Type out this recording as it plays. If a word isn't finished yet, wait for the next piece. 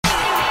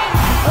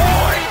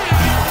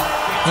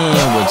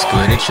And what's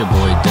good? It's your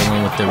boy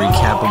Dylan with the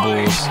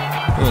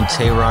Recapables. Doing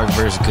Tay-Rock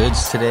vs.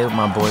 Goods today with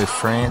my boy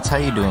France. How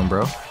you doing,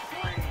 bro?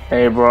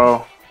 Hey,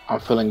 bro.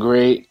 I'm feeling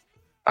great.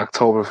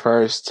 October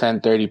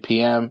 1st, 10:30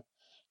 p.m.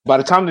 By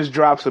the time this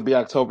drops, it'll be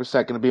October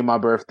 2nd. It'll be my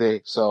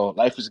birthday. So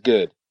life is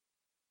good.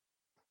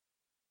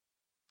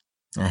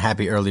 And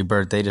happy early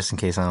birthday, just in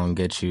case I don't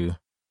get you,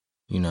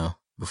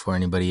 before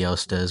anybody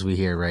else does. We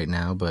here right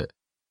now, but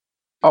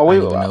Oh, I we,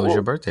 didn't even know it was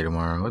your birthday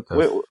tomorrow. What the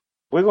we,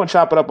 we're going to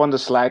chop it up on the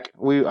Slack.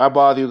 I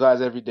bother you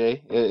guys every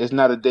day. It's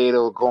not a day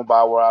that'll go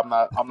by where I'm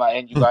not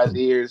in you guys'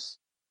 ears,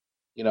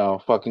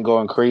 fucking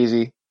going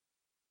crazy.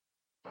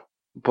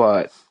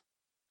 But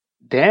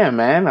damn,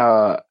 man.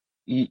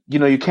 You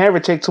can't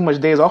ever take too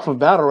much days off of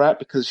battle rap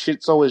because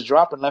shit's always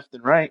dropping left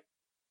and right.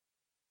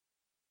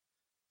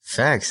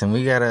 Facts, and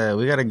we got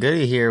a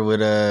goodie here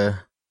with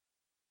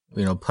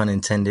pun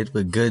intended,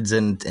 with Goods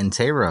and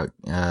Tay-Rock.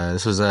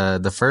 This was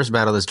the first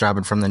battle that's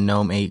dropping from the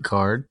Gnome 8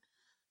 card.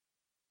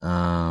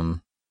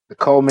 The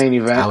co-main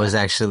event. I was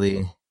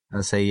actually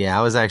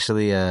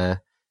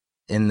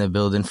in the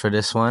building for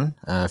this one.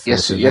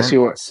 Yes,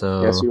 you were.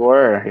 So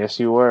Yes,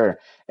 you were.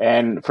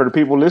 And for the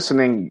people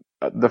listening,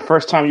 the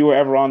first time you were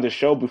ever on the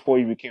show before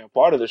you became a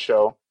part of the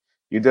show,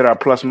 you did our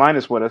plus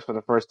minus with us for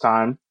the first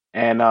time,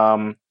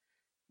 and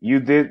you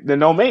did the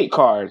no mate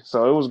card,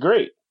 so it was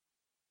great.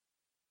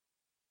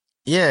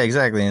 yeah,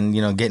 exactly. And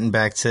getting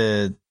back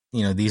to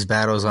these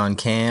battles on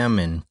cam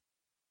and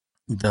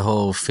the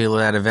whole feel of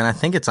that event, I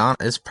think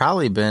it's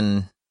probably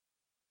been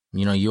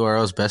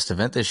URL's best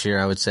event this year,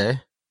 I would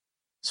say.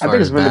 As I far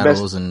think as it's been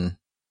battles and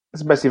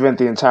it's the best event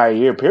the entire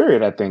year.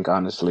 Period. I think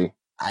honestly.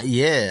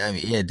 yeah, I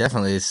mean, yeah,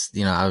 definitely. It's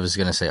I was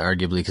gonna say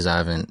arguably because I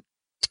haven't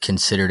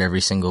considered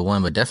every single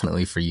one, but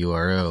definitely for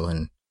URL.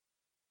 And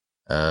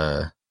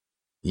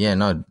yeah,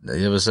 no,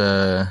 it was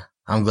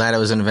I'm glad it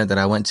was an event that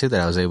I went to,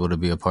 that I was able to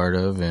be a part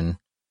of. And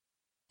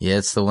yeah,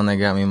 it's the one that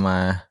got me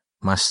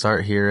my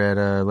start here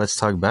at Let's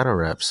Talk Battle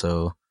Rap.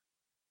 So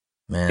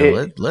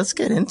man, let's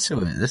get into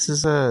it.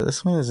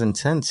 This one is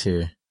intense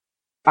here.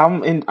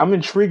 I'm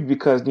intrigued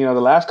because the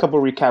last couple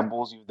of recap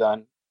bulls you've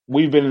done,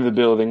 we've been in the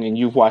building and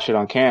you've watched it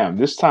on cam.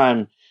 This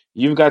time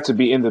you've got to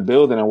be in the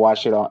building and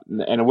watch it on,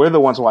 and we're the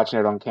ones watching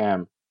it on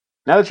cam.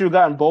 Now that you've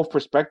gotten both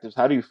perspectives,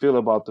 how do you feel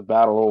about the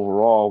battle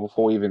overall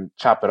before we even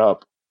chop it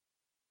up?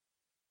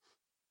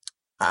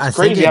 I think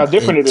Crazy how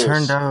different it it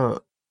turned is.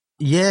 out.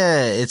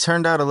 Yeah, it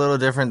turned out a little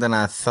different than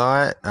I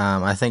thought.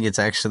 I think it's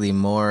actually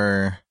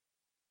more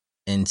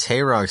in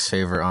Tay-Rock's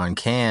favor on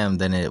cam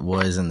than it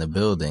was in the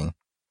building.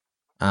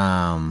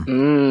 I'm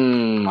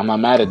not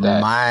mad at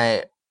that.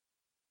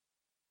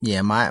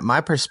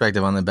 My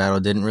perspective on the battle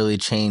didn't really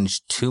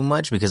change too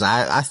much because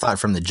I thought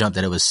from the jump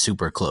that it was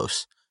super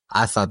close.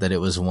 I thought that it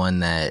was one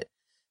that,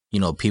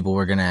 people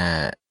were going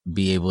to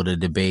be able to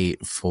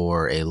debate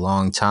for a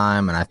long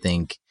time. And I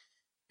think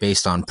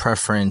based on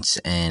preference,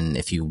 and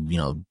if you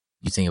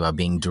think about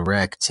being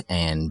direct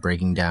and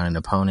breaking down an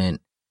opponent,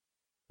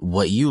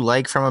 what you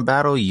like from a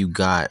battle, you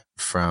got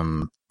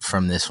from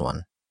this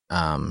one.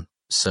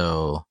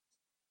 So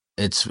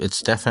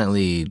it's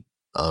definitely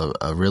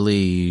a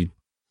really,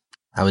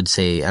 I would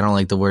say, I don't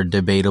like the word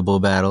debatable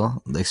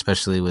battle,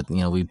 especially with,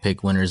 we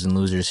pick winners and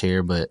losers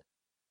here, but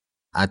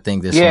I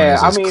think this one Yeah,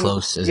 is I as mean,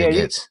 close as yeah, it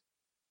gets.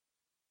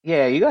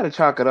 you got to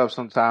chalk it up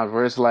sometimes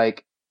where it's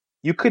like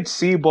you could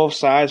see both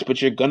sides, but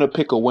you're gonna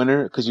pick a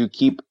winner because you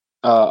keep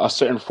a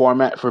certain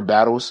format for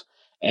battles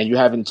and you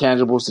have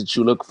intangibles that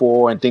you look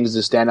for and things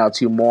that stand out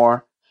to you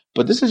more.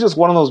 But this is just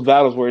one of those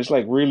battles where it's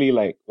like really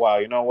like, wow,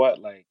 you know what?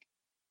 Like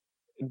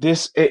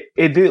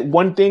it did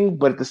one thing,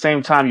 but at the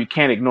same time, you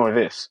can't ignore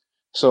this.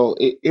 So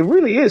it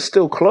really is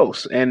still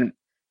close. And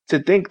to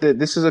think that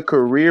this is a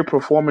career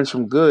performance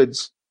from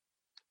Goods,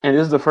 and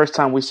this is the first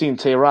time we've seen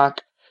Tay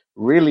Rock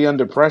really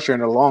under pressure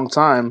in a long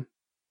time,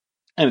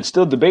 and it's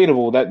still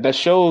debatable. That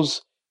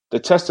shows the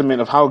testament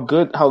of how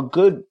good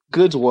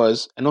Goods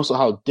was, and also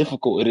how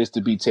difficult it is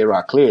to beat Tay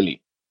Rock.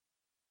 Clearly,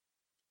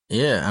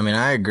 Yeah, I mean,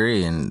 I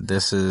agree, and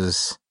this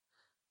is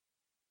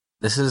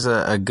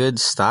a good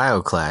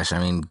style clash. I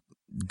mean,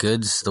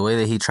 Goods, the way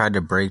that he tried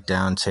to break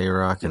down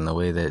Tay-Rock and the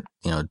way that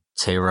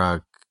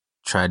Tay-Rock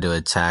tried to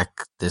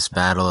attack this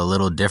battle a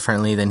little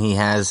differently than he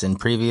has in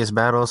previous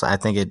battles. I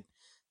think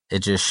it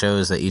just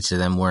shows that each of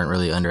them weren't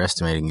really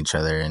underestimating each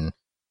other, and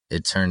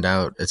it turned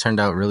out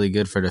really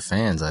good for the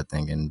fans, I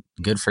think, and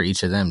good for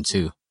each of them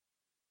too.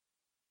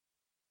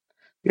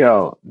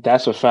 yo,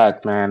 that's a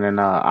fact, man. And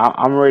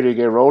I'm ready to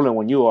get rolling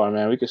when you are,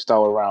 man. We can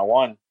start with round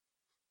one.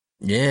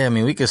 Yeah, I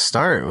mean, we could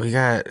start. We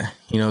got,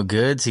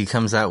 Goods. He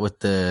comes out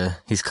with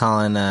he's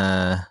calling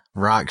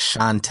Rock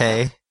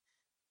Shantae,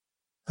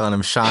 calling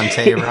him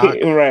Shantae Rock.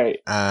 Right.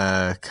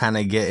 Kind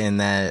of getting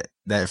that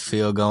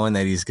feel going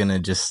that he's gonna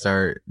just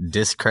start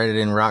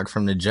discrediting Rock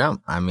from the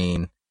jump. I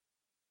mean,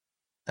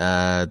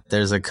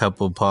 there's a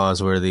couple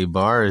pause-worthy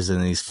bars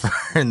in these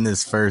in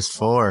this first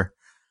four.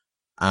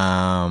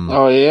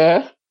 Oh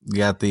yeah. You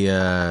got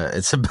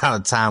it's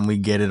about time we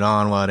get it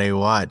on while they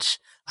watch.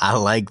 I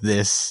like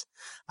this.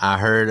 I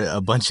heard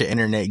a bunch of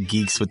internet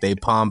geeks with they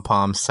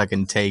pom-pom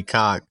sucking Tay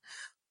cock.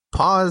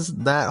 pause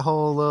that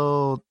whole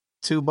little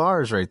 2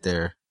 bars right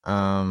there.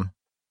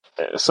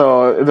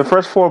 So the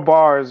first 4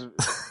 bars,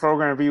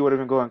 Program B would have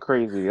been going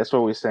crazy. That's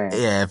what we're saying.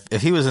 Yeah,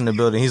 if he was in the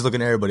building, he's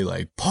looking at everybody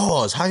like,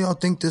 pause. How y'all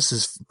think this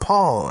is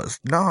pause?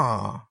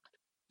 Nah.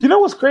 You know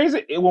what's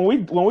crazy? When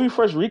we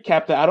first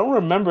recapped it, I don't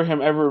remember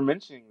him ever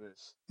mentioning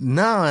this.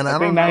 No, and I I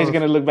think don't now know he's if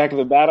gonna look back at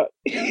the battle.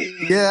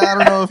 yeah, I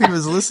don't know if he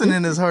was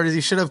listening as hard as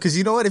he should have. Because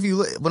you know what? If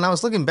you when I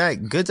was looking back,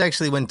 Goods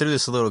actually went through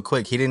this a little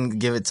quick. He didn't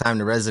give it time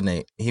to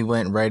resonate. He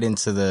went right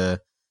into the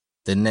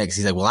next.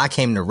 He's like, "Well, I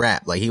came to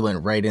rap." Like he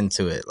went right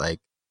into it. Like,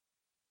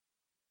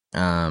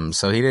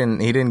 so he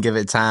didn't give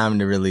it time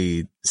to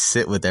really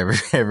sit with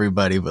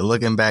everybody. But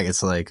looking back,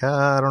 it's like,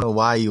 I don't know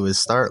why you would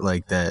start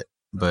like that.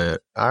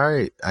 But all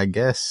right, I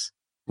guess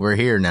we're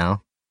here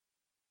now.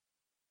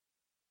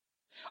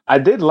 I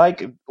did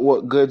like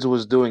what Goods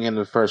was doing in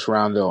the first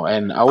round though,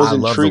 and I was I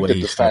love the intrigued way at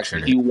he the fact that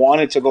structured he it.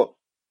 wanted to go.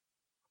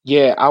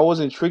 Yeah, I was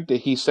intrigued that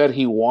he said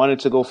he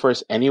wanted to go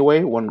first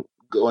anyway when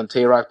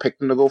Tay Rock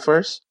picked him to go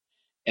first.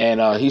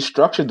 And he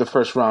structured the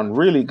first round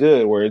really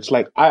good, where it's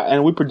like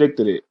and we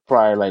predicted it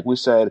prior. Like we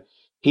said,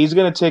 he's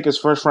gonna take his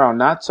first round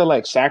not to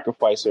like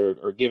sacrifice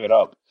or give it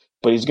up,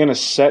 but he's gonna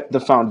set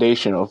the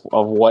foundation of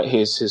what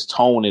his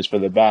tone is for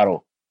the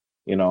battle,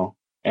 you know,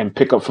 and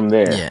pick up from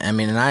there. Yeah, I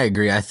mean, and I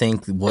agree. I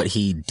think what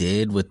he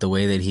did with the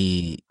way that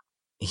he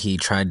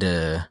tried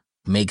to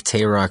make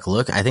Tay-Rock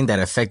look, I think that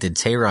affected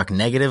Tay-Rock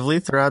negatively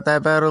throughout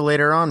that battle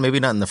later on. Maybe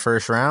not in the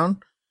first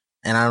round,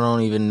 and I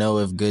don't even know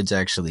if Goods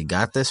actually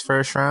got this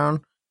first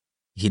round.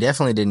 He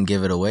definitely didn't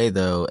give it away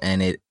though,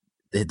 and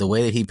the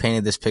way that he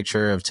painted this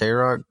picture of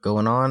Tay-Rock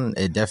going on,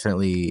 it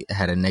definitely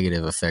had a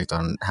negative effect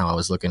on how I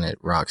was looking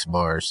at Rock's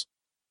bars.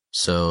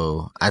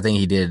 So I think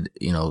he did,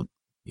 the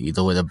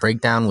way the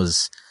breakdown,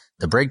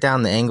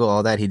 the angle,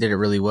 all that, he did it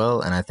really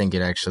well. And I think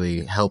it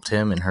actually helped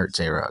him and hurt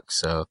Tay-Rock.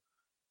 So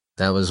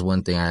that was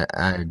one thing I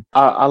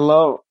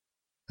love,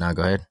 no,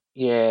 go ahead.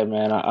 yeah,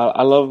 man.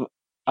 I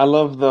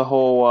love the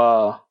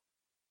whole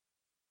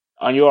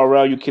on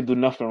URL you can do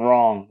nothing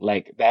wrong,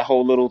 like that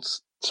whole little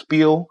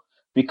spiel,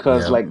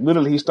 because Yeah. like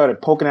literally he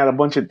started poking at a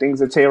bunch of things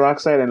that Tay Rock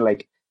said, and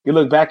like you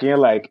look back and you're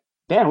like,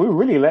 damn, we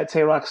really let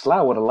Tay Rock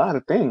slide with a lot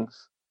of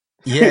things,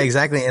 Yeah, and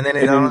exactly. And then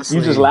then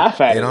you just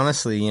laugh at it.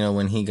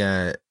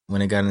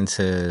 when it got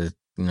into,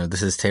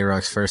 this is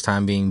Tay-Rock's first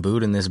time being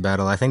booed in this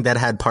battle. I think that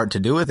had part to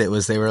do with it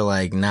was they were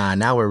like, nah,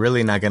 now we're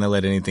really not going to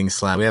let anything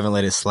slide. We haven't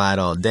let it slide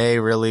all day,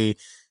 really.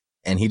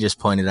 And he just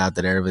pointed out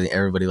that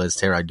everybody lets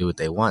Tay-Rock do what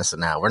they want. So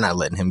now we're not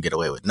letting him get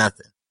away with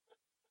nothing.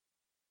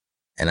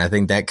 And I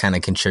think that kind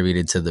of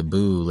contributed to the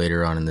boo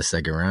later on in the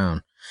second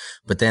round.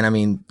 But then, I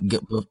mean,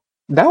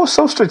 That was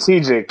so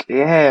strategic.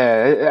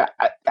 Yeah,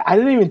 I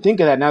didn't even think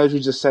of that. Now that you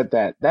just said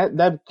that,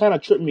 that kind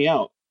of tripped me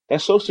out.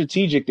 That's so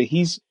strategic that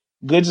he's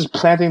good just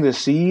planting the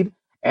seed,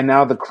 and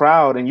now the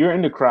crowd, and you're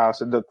in the crowd,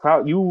 so the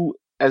crowd, you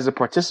as a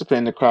participant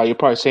in the crowd, you're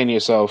probably saying to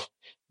yourself,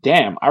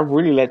 "Damn, I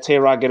really let Tay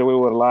Rock get away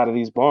with a lot of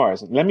these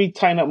bars. Let me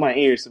tighten up my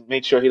ears to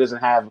make sure he doesn't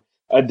have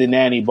a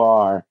Denani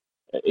bar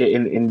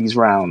in these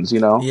rounds."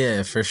 You know?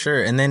 yeah, for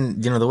sure. And then,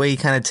 the way he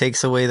kind of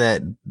takes away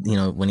that,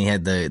 when he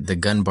had the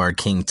gun bar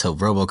king to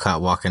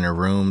Robocop walk in a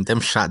room, them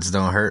shots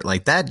don't hurt.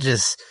 Like that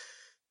just,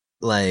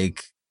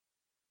 like,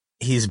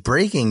 he's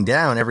breaking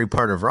down every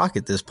part of Rock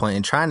at this point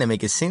and trying to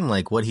make it seem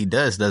like what he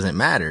does doesn't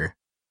matter.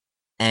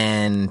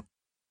 And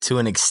to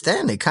an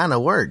extent, it kind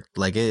of worked.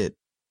 Like it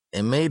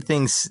made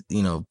things,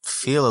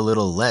 feel a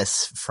little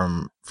less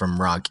from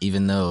Rock,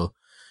 even though,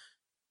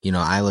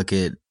 I look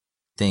at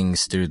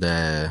things through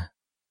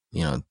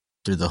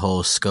through the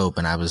whole scope,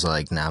 and I was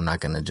like, nah, I'm not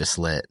gonna just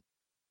let,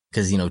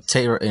 because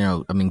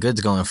Taylor, I mean,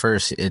 Good's going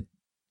first. It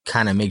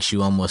kind of makes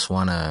you almost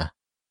want to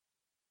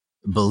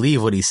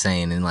believe what he's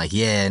saying, and like,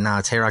 yeah,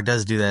 nah, Tay-Rock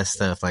does do that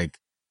stuff. Like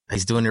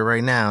he's doing it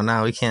right now.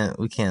 No, we can't,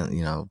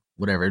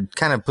 whatever. It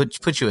kind of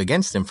put you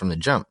against him from the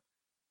jump,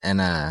 and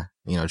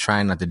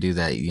trying not to do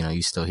that.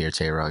 You still hear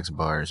Tay-Rock's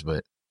bars,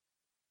 but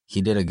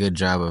he did a good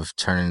job of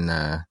turning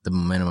the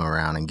momentum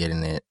around and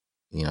getting it,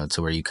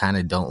 to where you kind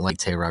of don't like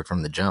Tay-Rock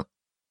from the jump.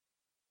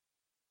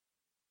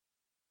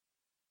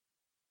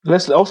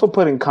 Let's also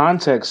put in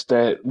context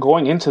that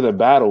going into the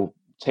battle,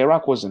 Tay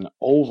Rock was an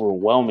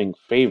overwhelming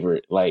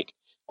favorite. Like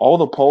all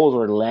the polls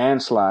were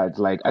landslides.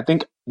 Like I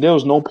think there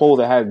was no poll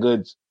that had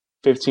good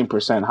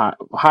 15%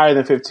 higher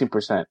than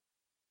 15%.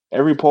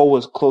 Every poll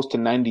was close to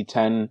 90,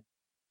 10,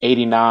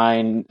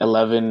 89,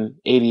 11,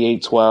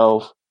 88,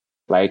 12.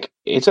 Like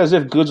it's as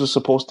if Goods was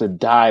supposed to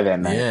die that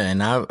night. Yeah,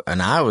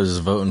 and I was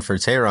voting for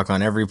Tay-Rock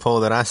on every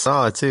poll that I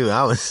saw too.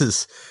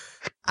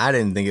 I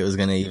didn't think it was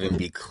gonna even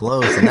be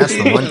close, and that's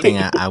the one thing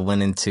I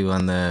went into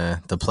on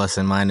the plus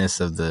and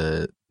minus of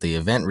the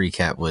event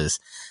recap was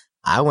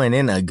I went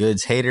in a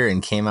Goods hater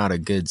and came out a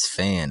Goods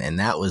fan, and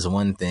that was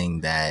one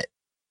thing that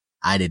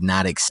I did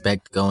not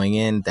expect going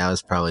in. That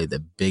was probably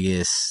the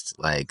biggest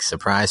like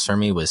surprise for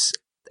me was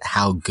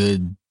how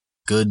good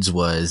Goods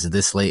was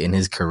this late in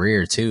his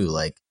career too.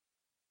 Like,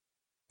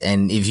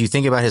 and if you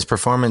think about his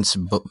performance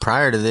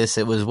prior to this,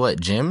 it was what,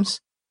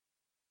 gyms?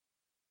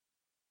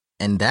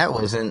 and that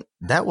wasn't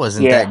that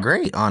Yeah,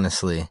 great,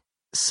 honestly.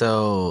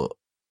 So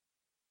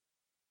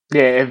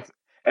yeah. If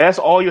that's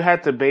all you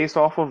had to base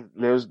off of,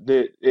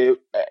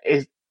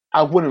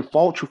 I wouldn't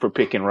fault you for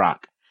picking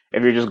Rock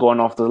if you're just going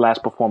off the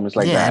last performance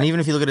like yeah, and that. even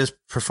if you look at his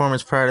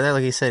performance prior to that,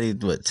 like he said,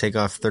 he'd take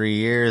off 3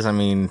 years. I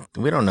mean,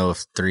 we don't know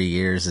if 3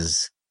 years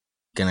is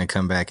gonna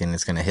come back and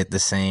it's gonna hit the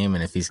same,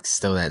 and if he's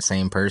still that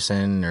same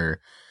person,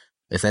 or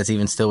if that's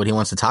even still what he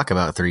wants to talk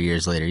about 3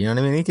 years later. You know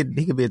what I mean? He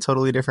could be a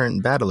totally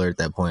different battler at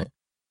that point.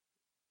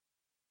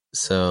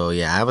 So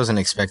yeah, I wasn't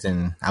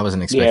expecting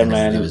Yeah, him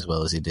to do man. as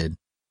well as he did.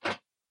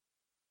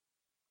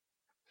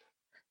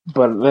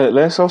 But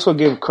let's also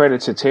give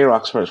credit to Tay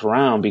Rock's first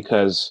round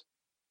because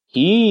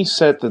he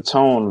set the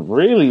tone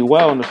really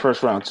well in the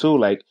first round too.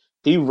 Like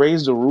he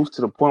raised the roof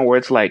to the point where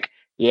it's like,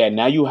 yeah,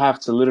 now you have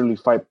to literally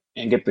fight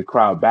and get the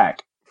crowd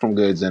back from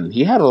Goods, and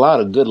he had a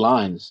lot of good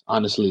lines,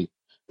 honestly.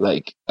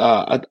 Like,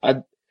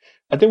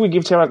 I think we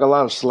give Tarak a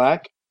lot of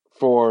slack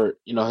for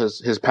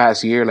his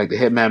past year. Like the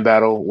Hitman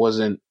battle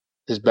wasn't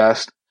his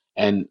best,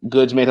 and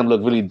Goods made him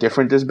look really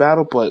different this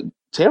battle. But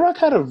Tarak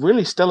had a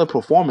really stellar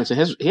performance,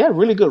 and he had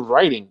really good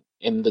writing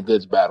in the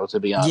Goods battle. To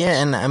be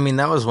Yeah, honest. and I mean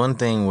that was one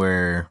thing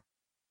where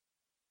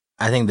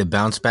I think the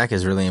bounce back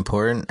is really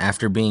important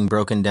after being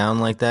broken down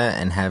like that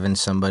and having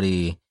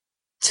somebody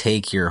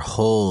take your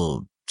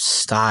whole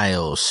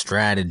style,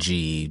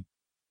 strategy,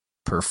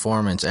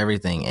 performance,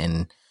 everything,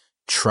 and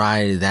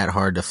try that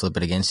hard to flip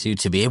it against you,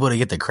 to be able to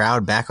get the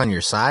crowd back on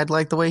your side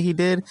like the way he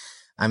did.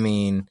 I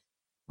mean,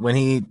 when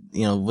he,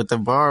 with the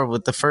bar,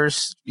 with the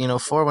first,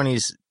 four, when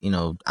he's,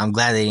 I'm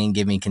glad they didn't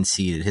give me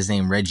conceited. His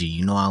name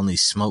Reggie. I only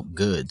smoke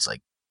goods.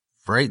 Like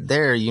right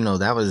there,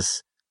 that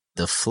was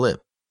the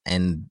flip,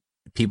 and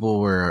people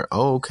were,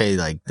 oh, okay,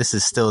 like this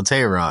is still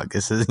Tay Rock.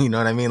 This is, you know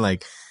what I mean?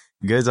 Like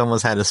Goods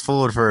almost had us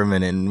fooled for a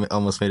minute and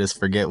almost made us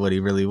forget what he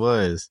really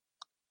was.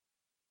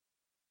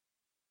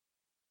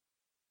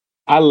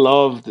 I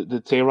loved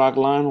the Tay Rock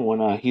line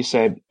when he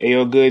said,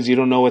 "Ayo, Goods, you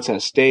don't know what's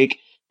at stake.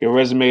 Your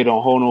resume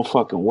don't hold no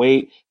fucking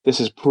weight.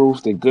 This is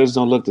proof that Goods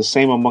don't look the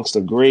same amongst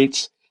the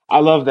greats." I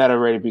love that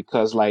already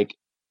because like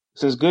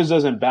since Goods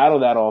doesn't battle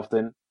that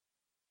often,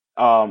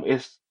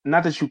 it's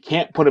not that you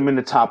can't put him in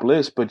the top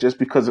list, but just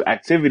because of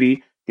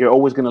activity, you're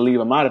always going to leave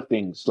him out of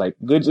things. Like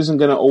Goods isn't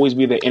going to always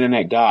be the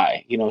internet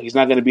guy. He's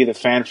not going to be the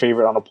fan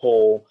favorite on a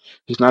poll.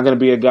 He's not going to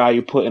be a guy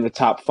you put in the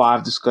top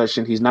five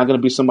discussion. He's not going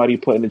to be somebody you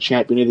put in the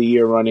champion of the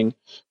year running,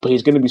 but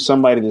he's going to be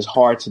somebody that's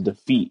hard to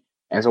defeat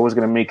and is always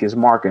going to make his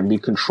mark and be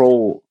in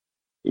control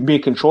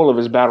of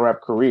his battle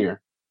rap career.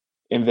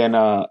 And then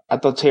I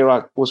thought Tay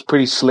Rock was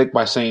pretty slick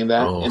by saying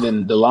that. And Oh,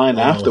 then the line oh,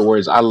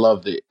 afterwards, I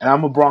loved it. And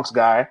I'm a Bronx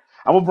guy.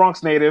 I'm a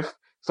Bronx native.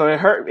 So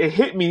it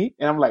hit me.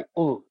 And I'm like,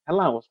 oh, that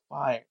line was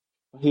fire.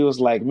 He was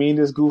like, me and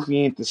this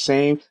goofy ain't the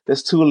same.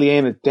 This Thule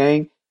ain't a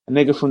thing. A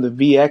nigga from the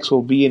VX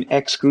will be in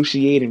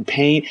excruciating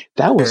pain.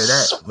 That yeah,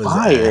 that was was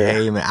a fire.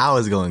 hey man. I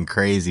was going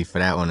crazy for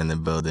that one in the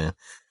building.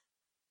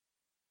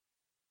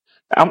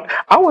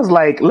 I was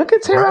like, look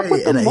at Tay Rock Right.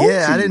 with the And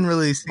yeah, I didn't multi.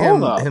 really see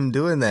Hold him up. him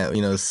doing that,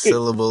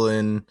 syllable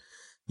and,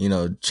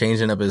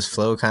 changing up his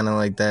flow kind of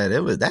like that.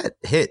 It was that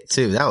hit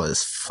too. That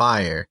was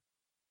fire.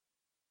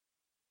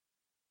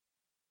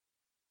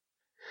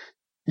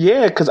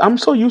 Yeah, because I'm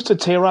so used to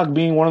Tay Rock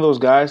being one of those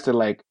guys that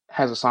like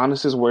has a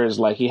sinuses where it's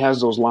like he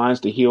has those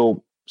lines that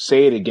he'll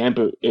say it again,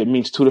 but it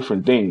means two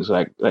different things.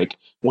 Like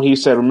when he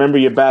said, "Remember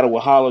your battle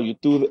with Hollow? You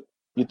threw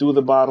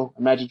the bottle.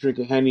 Imagine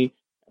drinking Henny.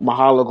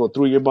 Mahalo go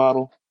through your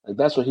bottle." Like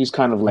that's what he's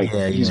kind of like.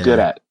 Yeah, He's good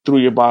yeah. at through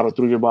your bottle,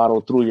 through your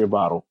bottle, through your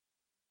bottle,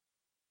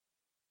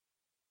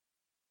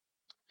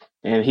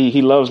 and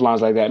he loves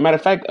lines like that. Matter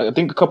of fact, I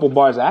think a couple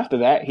bars after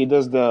that, he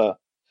does a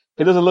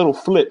little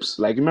flips.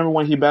 Like remember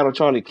when he battled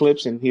Charlie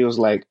Clips and he was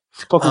like,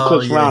 "Fuck who Oh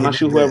clips yeah, round, he I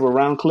did shoot that. whoever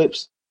round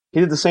clips."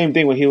 He did the same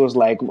thing when he was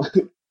like,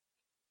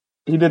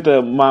 he did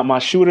the my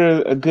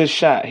shooter a good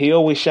shot. He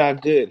always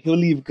shot good. He'll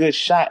leave good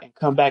shot and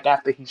come back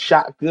after he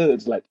shot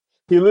goods. Like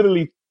he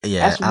literally,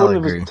 Yeah, that's I'll one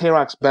of his agree. Tay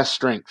Rock's best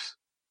strengths,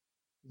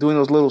 doing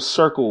those little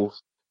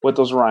circles with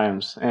those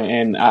rhymes,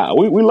 and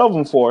we love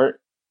him for it.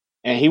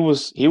 And he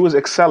was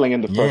excelling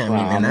in the Yeah, first I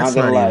mean, round. and I'm not that's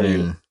gonna not lie to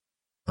you. even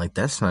like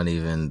that's not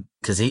even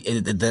because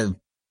the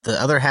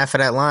other half of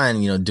that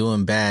line,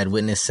 doing bad.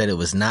 Witness said it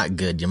was not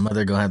good. Your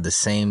mother gonna have the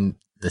same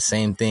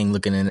thing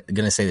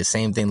gonna say the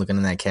same thing looking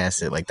in that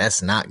cassette. Like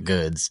that's not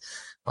goods.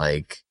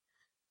 Like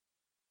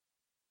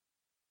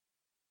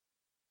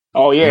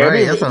Oh yeah,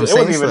 right, that's what I'm it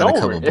saying. He wasn't still even had a over.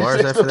 couple It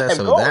bars just after still that.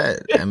 kept So going.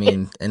 that I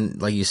mean,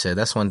 and like you said,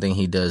 that's one thing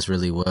he does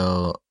really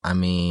well. I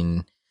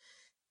mean,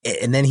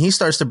 and then he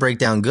starts to break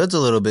down goods a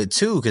little bit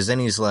too, because then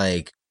he's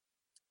like,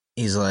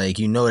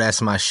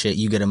 that's my shit.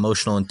 You get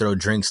emotional and throw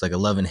drinks like a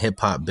loving hip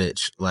hop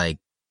bitch. Like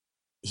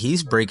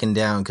he's breaking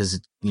down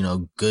because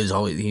Goods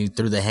always he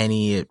threw the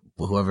henny at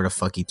whoever the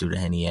fuck he threw the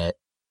henny at.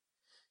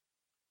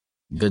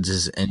 Goods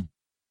is and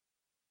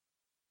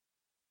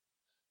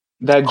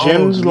That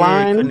oh Jim's yeah,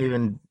 he couldn't line,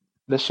 even.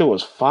 that shit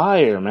was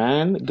fire,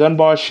 man. Gun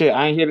bar shit.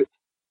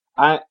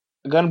 I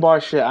gun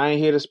bar shit. I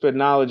ain't here to spit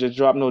knowledge or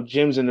drop no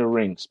gems in the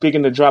ring.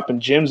 Speaking of dropping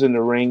gems in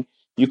the ring,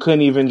 you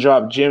couldn't even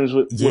drop gems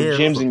with Yeah,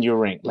 gems in your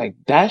ring. Like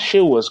that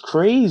shit was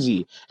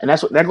crazy. And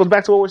that goes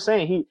back to what we're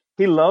saying.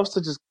 He loves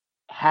to just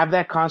have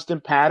that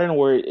constant pattern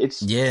where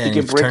yeah, he and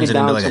he can break turns it it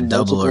into down like to a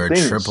double multiple or a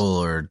things. triple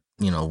or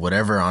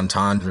whatever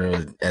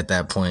entendre at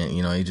that point.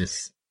 He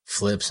just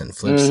flips and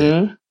flips it.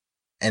 Mm-hmm.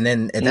 And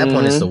then at that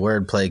point, it's the Mm-hmm.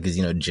 word play because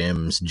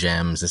gems.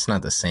 It's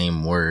not the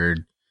same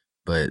word,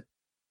 but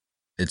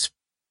it's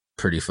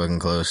pretty fucking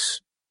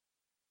close.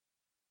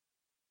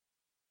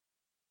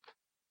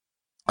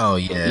 Oh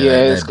yeah, Yeah,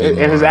 that'd be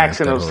and his more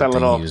accent the will whole sell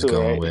it thing he off was too,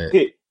 going right? with.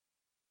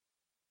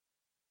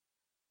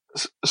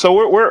 So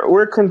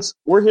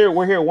we're here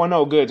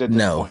 1-0 goods at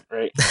this No, point,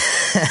 right?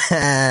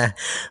 I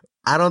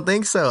don't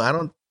think so. I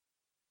don't.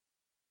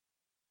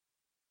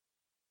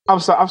 I'm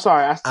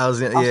sorry. I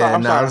was gonna, yeah,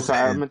 no, I I'm was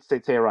sorry. I saying, meant to say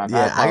Tay Rock.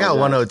 I yeah, I got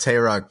 1-0 apologize. Tay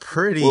Rock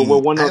We're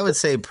pretty. I 1-0. would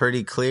say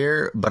pretty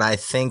clear, but I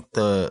think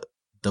the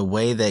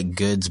way that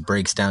Goods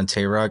breaks down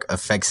Tay Rock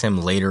affects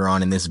him later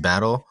on in this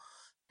battle,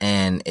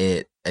 and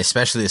it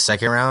especially the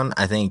second round.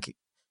 I think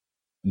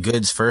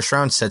Goods' first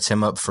round sets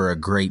him up for a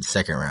great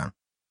second round.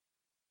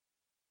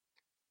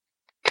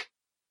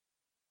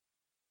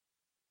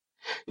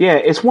 Yeah,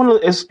 it's one of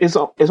it's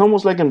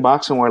almost like in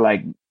boxing where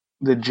like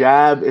the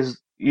jab is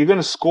you're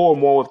gonna score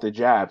more with the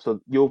jab,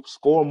 so you'll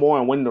score more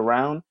and win the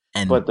round.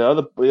 But And the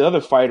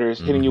other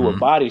fighters hitting you with mm-hmm.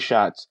 body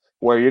shots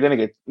where you're gonna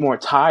get more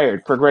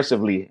tired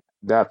progressively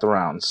throughout the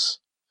rounds.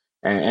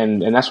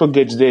 And that's what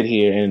Goods did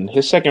here. And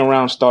his second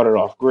round started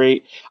off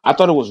great. I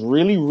thought it was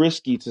really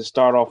risky to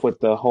start off with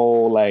the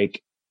whole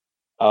like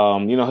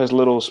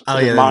Oh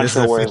his yeah, this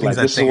is mantra a where few it's things like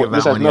I this is think what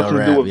this about has when y'all nothing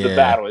to do rap. with the Yeah,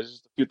 battle. It's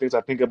just a few things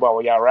I think about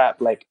when y'all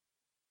rap. Like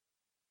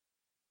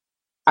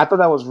I thought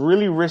that was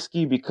really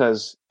risky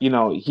because,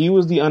 he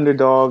was the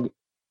underdog.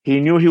 He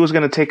knew he was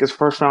going to take his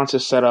first round to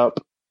set up,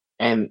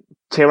 and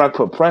Tay-Rock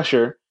put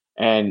pressure,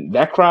 and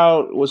that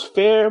crowd was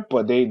fair,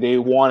 but they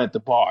wanted the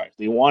bars.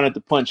 They wanted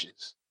the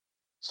punches.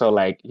 So,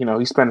 like,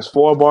 he spent his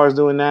 4 bars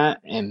doing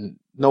that, and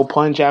no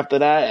punch after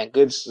that, and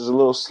Goods is a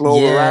little slow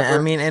of a yeah. I rapper.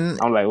 mean,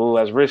 and I'm like, oh,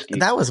 that's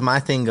risky. that was my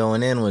thing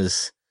going in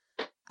was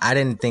I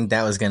didn't think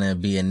that was gonna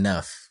be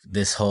enough.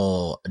 This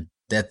whole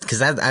that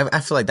because I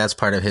feel like that's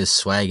part of his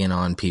swagging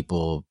on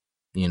people.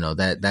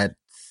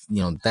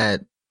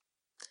 That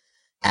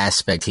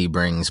aspect he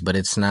brings, but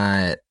it's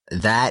not.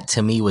 That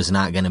to me was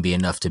not going to be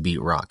enough to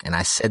beat Rock, and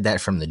I said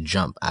that from the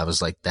jump. I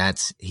was like,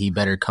 he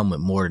better come with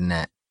more than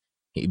that.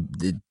 He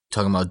did,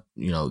 talking about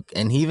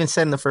and he even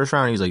said in the first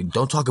round, he was like,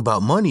 "Don't talk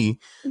about money,"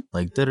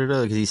 like da da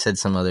da, because he said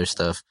some other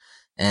stuff,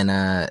 and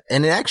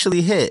it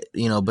actually hit,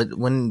 But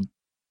when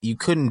he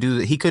couldn't do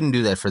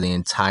that for the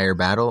entire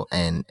battle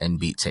and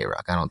beat Tay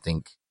Rock. I don't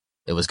think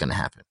it was going to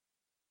happen.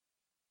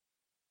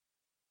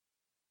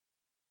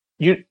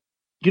 You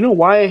you know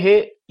why it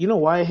hit? You know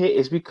why it hit?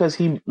 It's because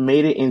he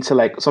made it into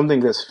like something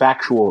that's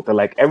factual. That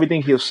like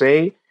everything he'll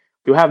say,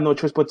 you have no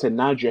choice but to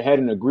nod your head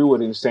and agree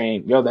with it and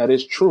saying, "Yo, that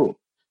is true."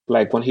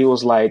 Like when he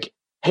was like,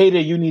 "Hater,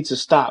 you need to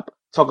stop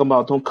talking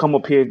about don't come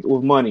up here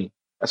with money."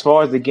 As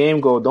far as the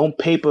game go, don't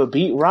paper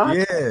beat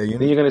Rock. Yeah,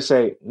 Then you're gonna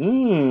say,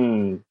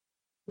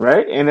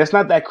 right? And it's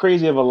not that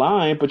crazy of a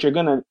line, but you're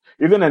gonna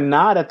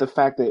nod at the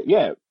fact that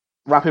yeah,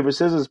 rock paper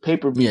scissors,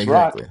 paper yeah, beats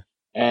Rock, exactly.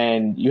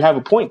 and you have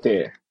a point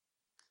there.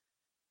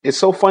 It's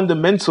so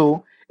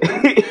fundamental, and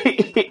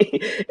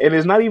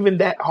it's not even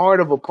that hard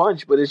of a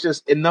punch, but it's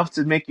just enough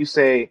to make you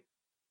say,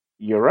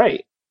 "You're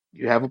right.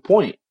 You have a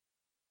point."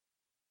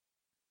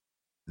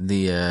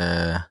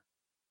 The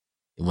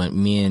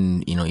when me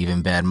and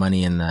even Bad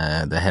Money in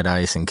the Head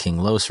Ice and King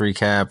Los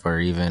recap, or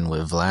even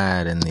with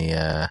Vlad and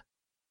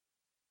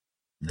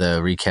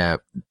the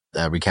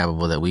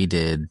recapable that we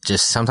did,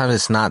 just sometimes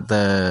it's not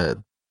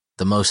the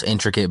most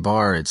intricate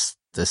bar, it's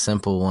the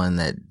simple one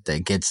that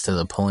gets to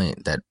the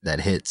point,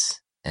 that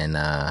hits. And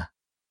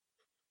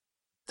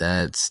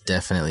that's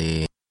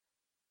definitely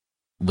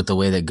with the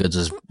way that Goods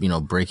was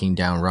breaking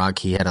down Rock.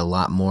 He had a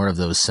lot more of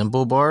those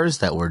simple bars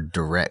that were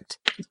direct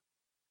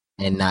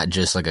and not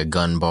just like a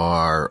gun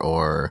bar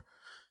or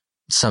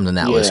something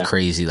that was Yeah,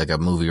 crazy like a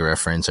movie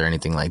reference or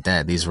anything like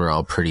that. These were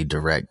all pretty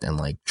direct and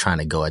like trying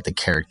to go at the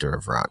character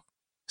of Rock.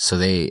 So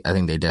I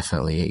think they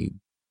definitely,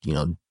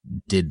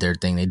 did their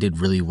thing. They did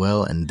really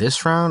well. And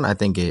this round, I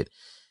think it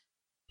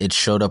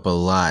showed up a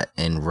lot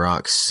in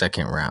Rock's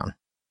second round.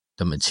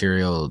 The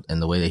material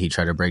and the way that he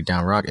tried to break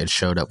down Rock, it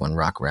showed up when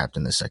Rock rapped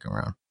in the second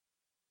round.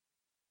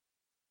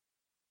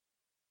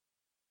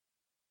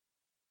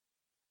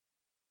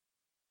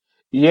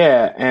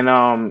 yeah,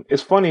 and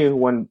it's funny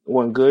when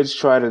Goods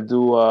try to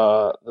do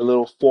the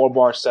little 4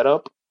 bar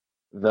setup,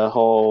 the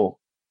whole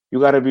you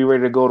got to be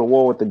ready to go to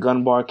war with the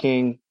gun bar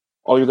king.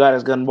 All you got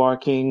is gun bar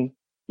king.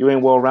 You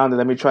ain't well rounded.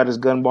 Let me try this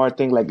gun bar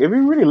thing. Like if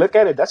you really look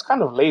at it, that's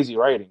kind of lazy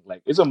writing.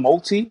 Like it's a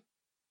multi,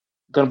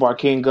 gun bar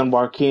king, gun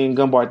bar king,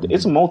 gun bar.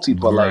 It's a multi,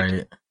 but like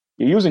Right.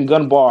 you're using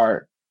gun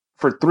bar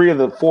for 3 of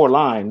the 4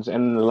 lines, and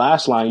in the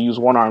last line you use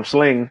one arm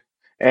sling,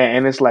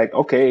 and it's like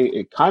okay,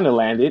 it kind of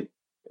landed,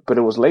 but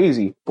it was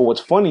lazy. But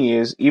what's funny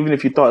is even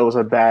if you thought it was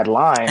a bad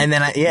line, And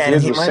then and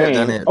Goods he was might have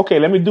done saying, it. okay,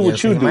 let me do Yeah,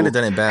 what so you he might have do.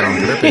 done it bad on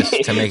purpose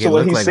to make it So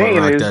what look he's like what saying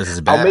Rock is, does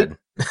is I'll make bad.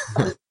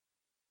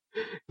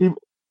 He,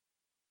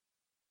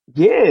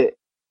 yeah,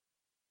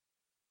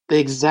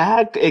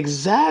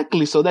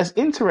 exactly. So that's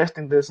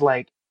interesting. There's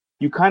like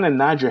you kind of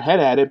nod your head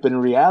at it, but in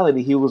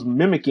reality, he was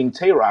mimicking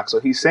Tay Rock. So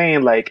he's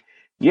saying like,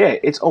 yeah,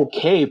 it's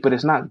okay, but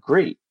it's not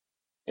great.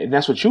 And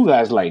that's what you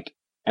guys like.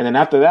 And then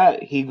after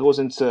that, he goes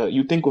into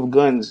you think with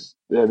guns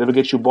that'll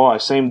get you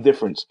boss. Same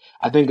difference.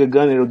 I think a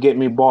gun it'll get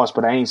me boss,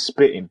 but I ain't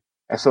spitting.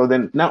 And so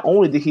then not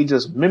only did he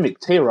just mimic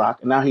Tay Rock,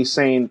 and now he's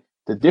saying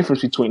the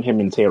difference between him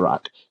and Tay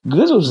Rock.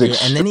 Goods was Yeah,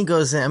 and extreme. then he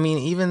goes in. I mean,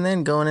 even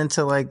then, going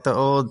into like the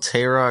old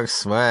Tay Rock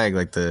swag,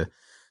 like the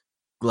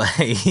like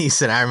he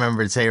said, I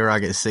remember Tay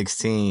Rock at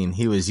 16.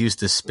 He was used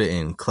to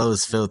spitting,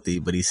 clothes filthy,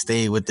 but he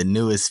stayed with the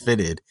newest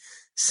fitted.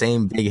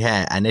 Same big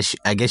hat.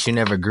 I guess you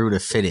never grew to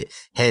fit it.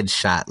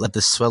 Headshot. Let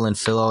the swelling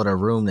fill all the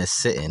room that's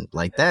sitting.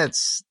 Like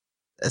that's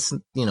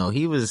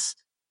he was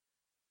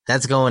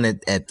that's going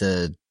at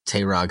the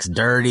Tay Rock's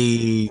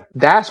dirty.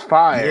 That's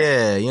fire.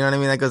 Yeah, you know what I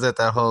mean? That goes at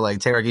that whole like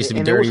Tay Rock used to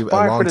be And it was dirty a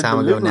fire for long the time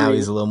ago. Now delivery.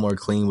 he's a little more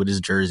clean with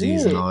his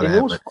jerseys and Yeah, all and it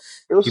that. was But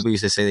it was people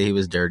used to say that he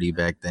was dirty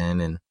back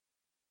then, and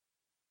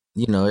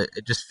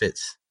it just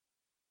fits.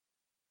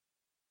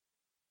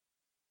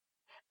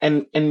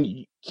 and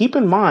keep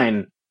in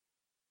mind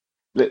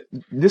that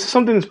this is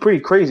something that's pretty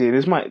crazy.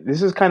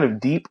 This is kind of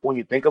deep when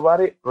you think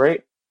about it,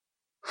 right?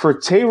 For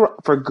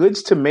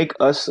Goods to make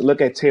us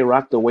look at Tay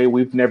Rock the way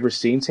we've never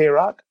seen Tay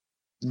Rock,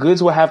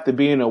 Goods will have to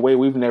be in a way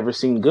we've never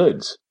seen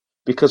Goods.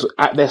 Because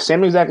that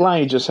same exact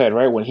line you just said,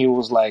 right? When he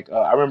was like,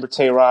 I remember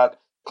Tay Rock,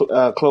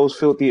 clothes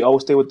filthy,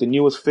 always stay with the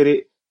newest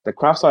fitted. The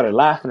crowd started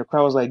laughing. The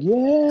crowd was like,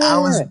 I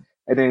was yeah.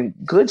 And then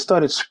Goods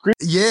started screaming.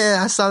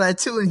 Yeah, I saw that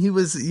too, and he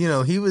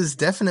was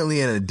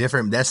definitely in a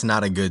different. That's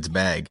not a goods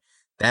bag.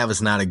 That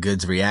was not a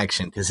goods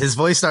reaction because his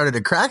voice started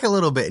to crack a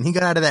little bit, and he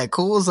got out of that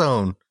cool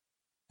zone.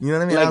 You know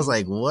what I mean? I was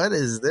Like, like, "What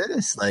is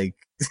this?" Like,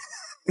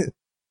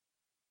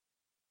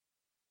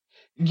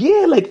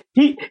 yeah, like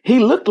he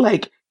looked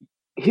like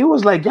he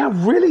was like, y'all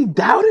really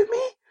doubted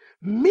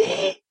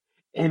me?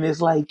 And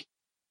it's like,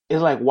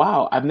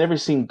 wow, I've never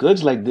seen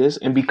goods like this.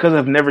 And because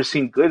I've never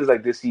seen goods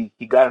like this, he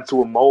got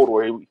into a mode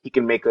where he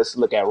can make us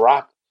look at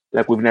Rock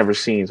like we've never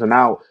seen. So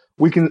now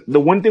the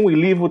one thing we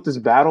leave with this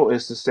battle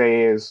is to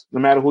say is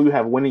no matter who you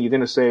have winning, you're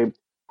going to say,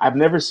 I've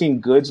never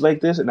seen goods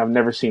like this and I've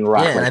never seen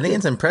Rock yeah, and I like think this.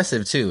 it's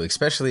impressive too,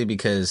 especially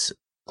because,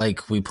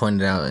 like we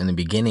pointed out in the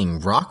beginning,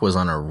 Rock was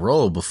on a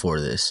roll before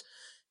this.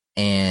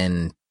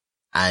 And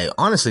I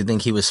honestly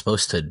think he was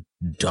supposed to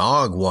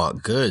dog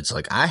walk goods.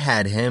 Like I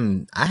had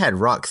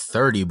Rock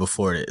 30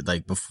 before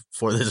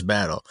this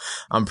battle.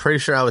 I'm pretty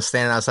sure I was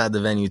standing outside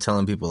the venue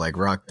telling people like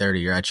Rock 30,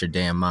 you're out your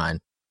damn mind.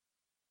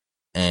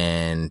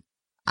 And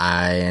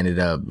I ended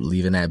up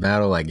leaving that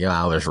battle like, yo,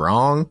 I was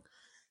wrong.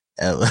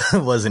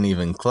 It wasn't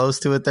even close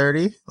to a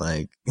 30.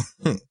 Like,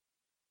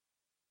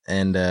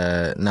 and,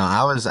 no,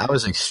 I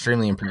was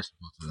extremely impressed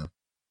with them.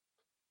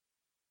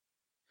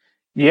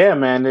 Yeah,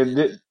 man.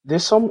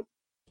 There's some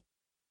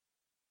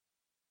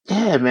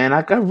Yeah, man,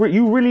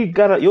 you really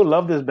you'll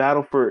love this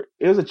battle for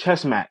it was a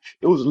chess match.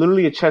 It was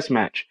literally a chess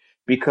match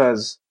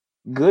because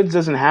Goods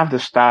doesn't have the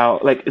style.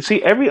 Like,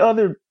 see, every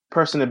other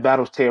person that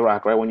battles Tay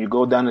Rock, right? When you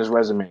go down his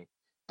resume,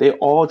 they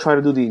all try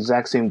to do the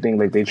exact same thing.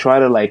 Like, they try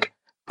to like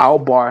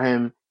outbar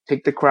him,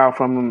 take the crowd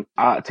from him,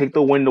 take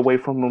the wind away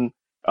from him,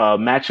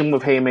 match him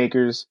with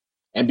haymakers.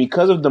 And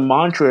because of the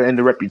mantra and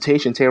the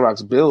reputation Tay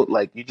Rock's built,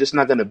 like you're just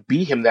not gonna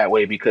beat him that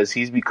way because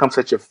he's become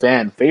such a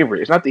fan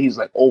favorite. It's not that he's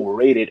like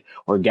overrated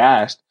or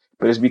gassed,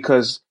 but it's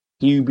because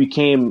he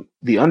became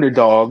the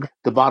underdog,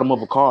 the bottom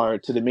of a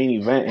card to the main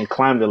event and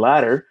climbed the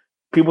ladder.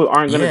 People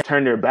aren't gonna Yeah.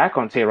 turn their back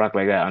on Tay Rock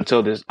like that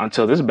until this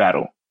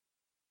battle.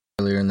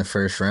 Earlier in the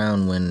first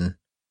round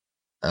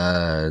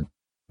uh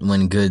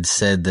when Good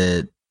said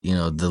that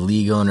the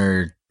league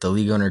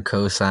owner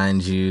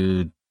co-signed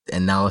you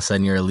and now all of a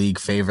sudden you're a league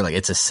favorite, like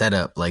it's a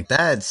setup, like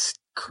that's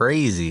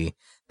crazy.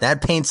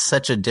 That paints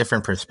such a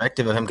different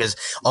perspective of him because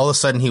all of a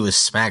sudden he was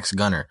Smack's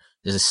gunner.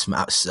 This is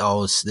my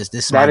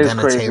That is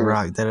gunner, Tay crazy.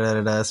 Rock, da da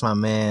da da, that's my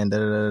man, da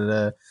da da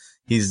da.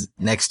 He's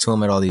next to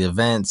him at all the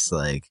events,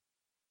 like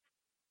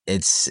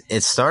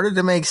it started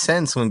to make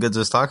sense when Goods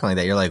was talking like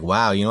that. You're like,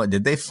 wow, you know what?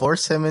 Did they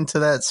force him into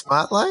that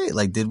spotlight?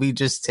 Like, did we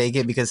just take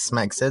it because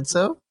Smack said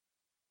so?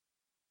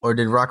 Or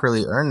did Rock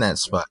really earn that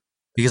spot?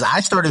 Because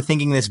I started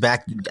thinking this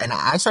back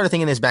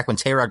when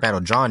Tay Rock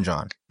battled John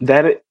John,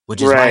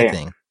 which is my Right,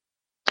 thing.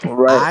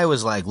 right. I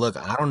was like, look,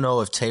 I don't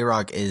know if Tay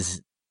Rock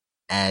is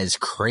as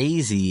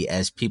crazy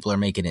as people are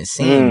making it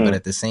seem, but Mm.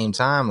 at the same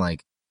time,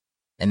 like,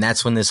 and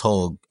that's when this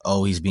whole,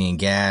 oh, he's being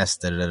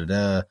gassed, da da da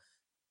da.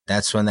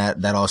 That's when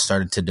that all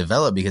started to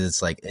develop because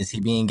it's like, is he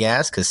being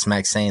gassed? Because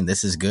Smack's saying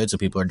this is good, so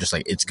people are just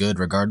like, it's good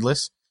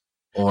regardless,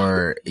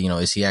 or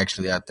is he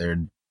actually out there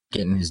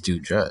getting his due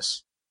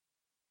just?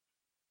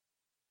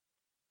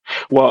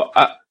 Well,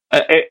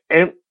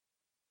 it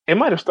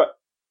might have started.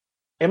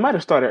 It might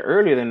have started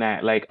earlier than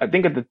that. Like I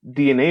think at the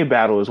DNA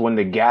battle is when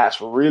the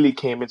gas really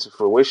came into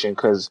fruition.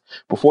 Because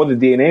before the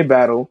DNA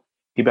battle,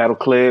 he battled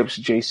Clips,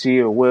 JC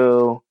or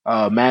Will,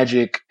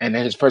 Magic, and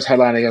then his first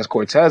headline against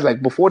Cortez.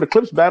 Like before the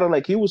Clips battle,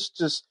 like he was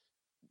just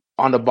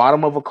on the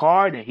bottom of a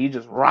card, and he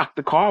just rocked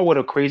the card with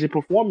a crazy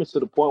performance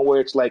to the point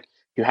where it's like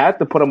you had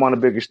to put him on a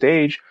bigger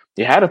stage,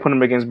 you had to put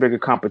him against bigger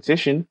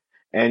competition,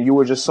 and you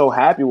were just so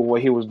happy with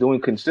what he was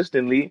doing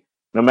consistently.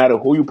 No matter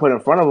who you put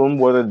in front of him,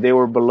 whether they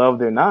were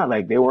beloved or not,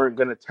 like they weren't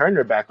gonna turn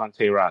their back on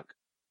Tay Rock.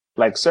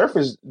 Like Surf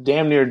is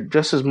damn near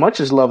just as much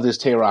as loved as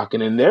Tay Rock,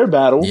 and in their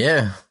battle,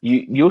 Yeah.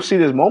 you'll see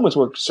there's moments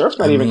where Surf's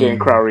not I even getting mean,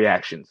 crowd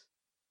reactions.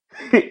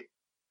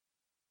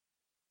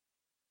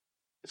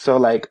 So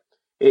like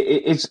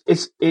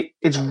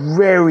it's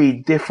very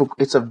difficult.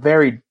 It's a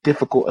very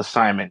difficult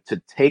assignment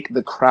to take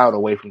the crowd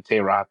away from Tay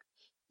Rock.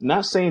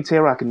 Not saying Tay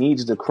Rock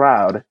needs the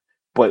crowd,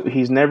 but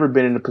he's never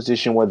been in a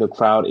position where the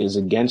crowd is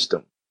against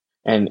him.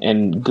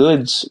 And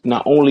Goods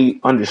not only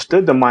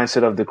understood the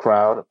mindset of the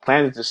crowd,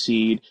 planted the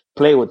seed,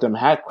 played with them,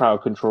 had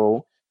crowd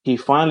control. He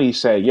finally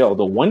said, "Yo,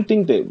 the one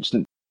thing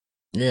that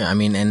yeah, I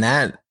mean, and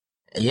that,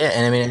 yeah,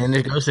 and I mean, and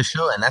it goes to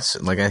show, and that's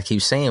like I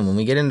keep saying, when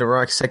we get into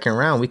Rock's second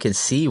round, we could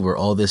see where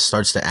all this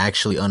starts to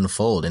actually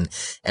unfold, and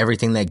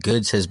everything that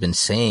Goods has been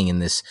saying in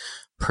this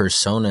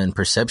persona and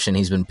perception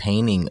he's been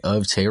painting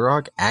of Tay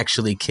Rock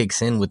actually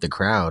kicks in with the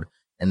crowd,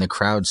 and the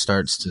crowd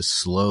starts to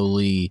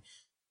slowly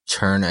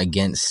turn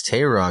against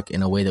Tay Rock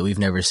in a way that we've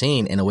never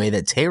seen, in a way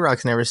that Tay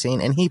Rock's never seen,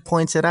 and he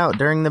points it out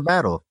during the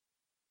battle.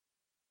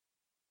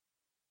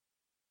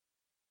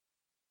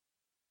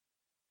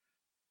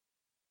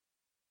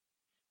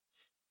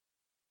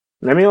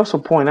 Let me also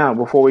point out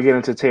before we get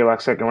into Tay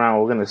Rock's second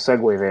round, we're going to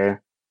segue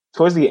there.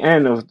 Towards the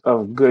end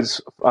of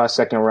Good's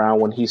second round,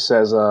 when he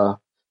says,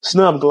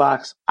 snub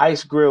Glocks,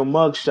 ice grill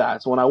mug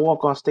shots. When I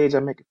walk on stage, I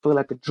make it feel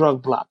like a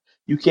drug block.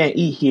 You can't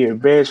eat here.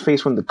 Bears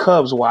face when the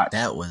Cubs watch.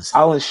 That was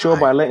I'll ensure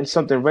by fire. letting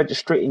something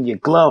register in your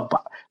glove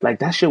box. Like,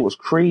 that shit was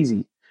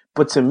crazy.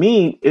 But to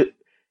me, it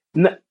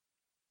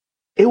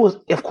was,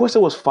 of course,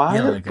 it was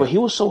Yeah, fire, like but a he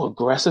was so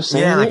aggressive yeah,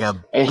 saying like it,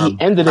 and he a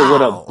ended it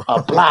with bow. a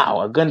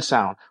blow, a gun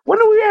sound. When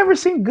have we ever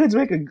seen Goods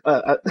make a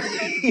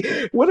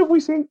what have we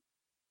seen?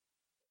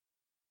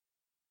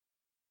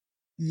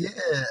 Yeah,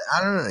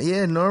 I don't know.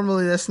 Yeah,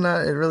 normally that's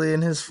not really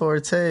in his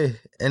forte.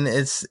 And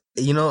it's,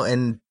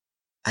 and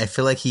I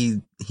feel like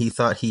he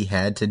thought he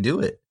had to do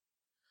it.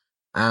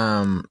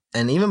 And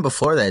even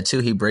before that too,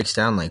 he breaks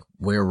down like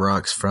where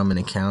Rock's from in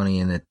a county,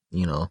 and that,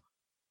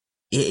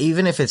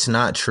 even if it's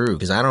not true,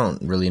 because I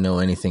don't really know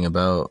anything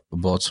about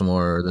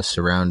Baltimore or the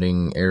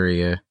surrounding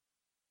area,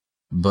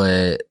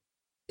 but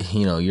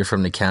you're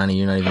from the county.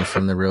 You're not even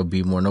from the real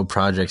Beemore. No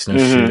projects, no Mm-hmm.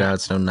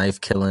 shootouts, no knife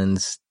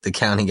killings. The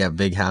county got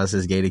big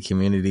houses, gated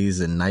communities,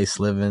 and nice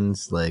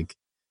livings. Like,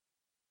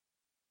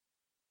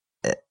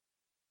 eh,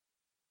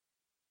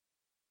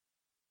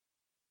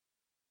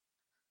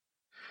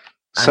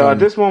 I So at mean,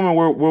 this moment,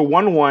 we're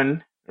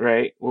 1-1,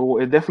 right?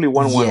 We're definitely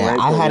 1-1, yeah, right?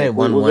 I But had like it we're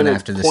 1-1 gonna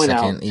after the point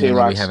out second, Tay even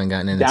though we Rock's haven't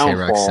gotten into Tay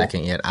Rock's downfall.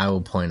 second yet. I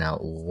will point out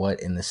what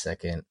in the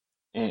second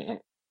And,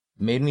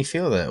 made me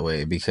feel that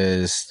way,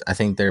 because I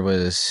think there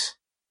was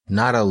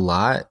not a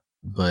lot,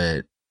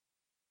 but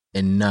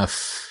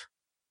enough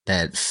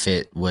that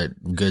fit what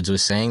Goods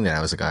was saying that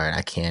I was like, all right,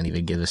 I can't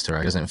even give this to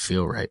Rock. It doesn't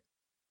feel right.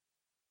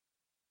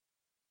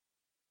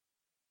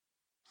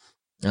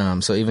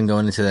 So even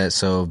going into that,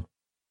 so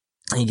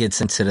he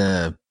gets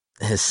into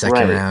his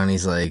second right. round.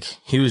 He's like,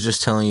 he was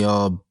just telling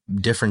y'all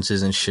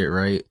differences and shit,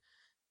 right?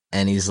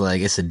 And he's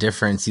like, it's a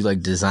difference. You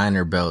like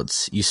designer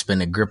belts. You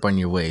spin a grip on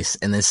your waist.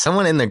 And then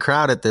someone in the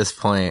crowd at this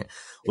point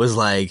was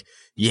like,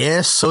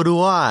 yeah, so do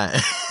I.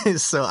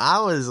 So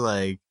I was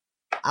like,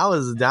 I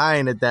was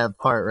dying at that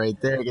part right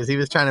there, because he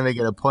was trying to make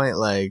it a point,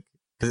 like,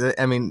 because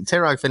I mean, Tay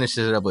Rock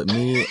finishes it up with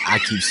me. I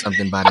keep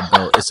something by the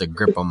belt. It's a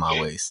grip on my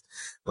waist.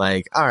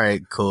 Like, all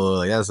right, cool.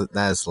 Like,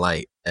 that's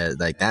light.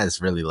 Like,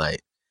 that's really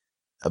light.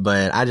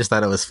 But I just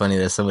thought it was funny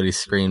that somebody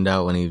screamed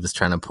out when he was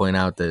trying to point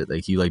out that,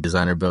 like, you like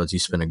designer belts, you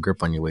spin a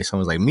grip on your waist.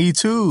 Someone was like, me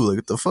too. Like,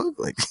 what the fuck?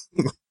 Like,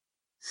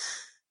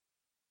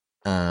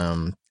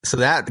 so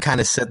that kind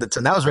of set the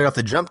tone. That was right off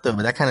the jump though,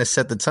 but that kind of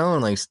set the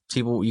tone. Like,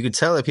 people, you could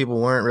tell that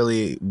people weren't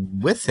really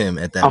with him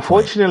at that point.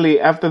 Unfortunately,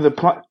 after the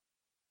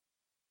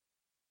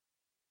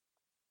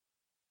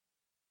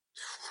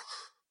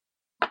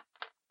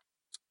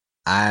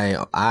I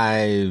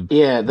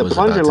yeah, the was plunger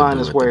about to line boo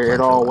is at the where it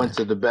plunger all went line,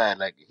 to the bed.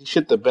 Like he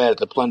shit the bed at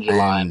the plunger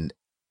line. and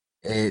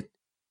it,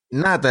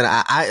 not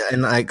that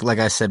and like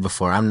I said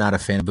before, I'm not a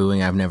fan of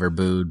booing. I've never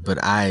booed, but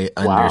I Wow,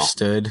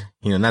 understood.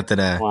 Not that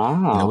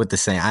wow, with the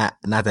saying,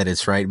 not that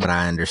it's right, but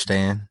I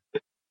understand.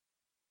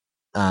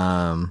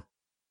 Um,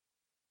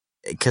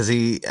 because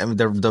I mean,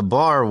 the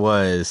bar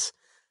was,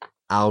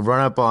 I'll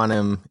run up on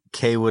him,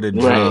 K with a right.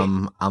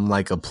 drum. I'm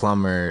like a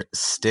plumber.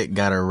 Stick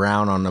got a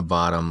round on the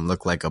bottom,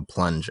 look like a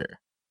plunger.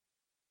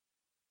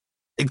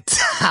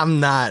 I'm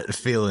not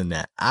feeling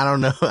that. I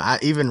don't know. I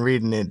even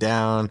reading it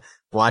down,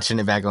 watching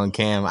it back on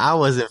cam, I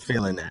wasn't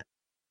feeling that.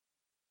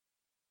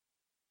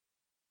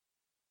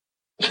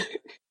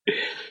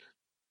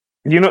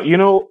 You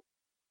know,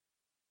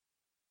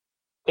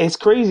 it's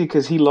crazy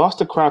because he lost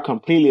the crowd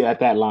completely at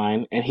that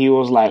line, and he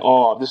was like,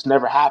 "Oh, this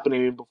never happened to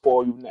me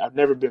before. I've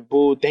never been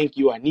booed. Thank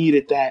you. I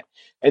needed that."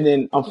 And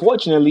then,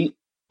 unfortunately,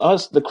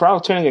 the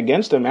crowd turning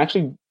against him,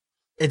 actually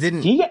It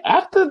didn't. He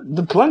after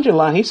the plunger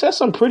line, he said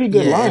some pretty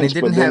good Yeah, and it lines, didn't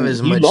but have then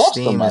as he much lost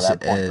them steam at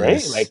that point, right?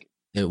 as Like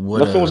it would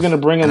nothing was gonna have.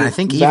 bring And I him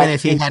think even back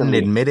if he hadn't instantly.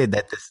 admitted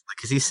that this,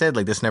 because he said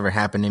like this never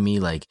happened to me,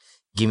 like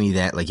give me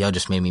that, like y'all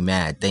just made me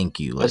mad, thank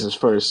you. That's Like his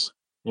first.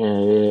 Yeah,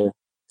 yeah.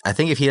 I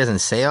think if he doesn't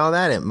say all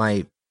that, it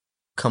might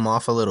come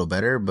off a little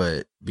better.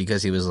 But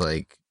because he was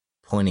like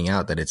pointing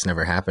out that it's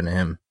never happened to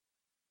him,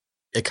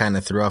 it kind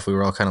of threw off. We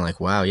were all kind of like,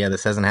 wow, yeah,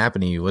 this hasn't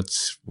happened to you.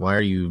 Why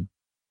are you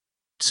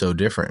so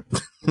different?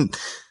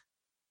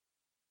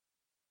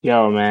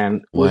 Yo,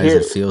 man, Why does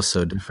it feel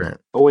so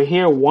different? we're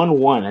here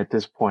 1-1 at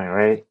this point,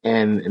 right?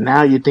 And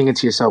now you're thinking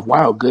to yourself,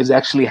 wow, Goods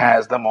actually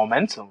has the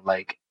momentum,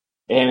 like,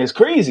 and it's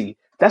crazy.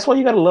 That's why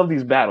you gotta love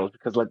these battles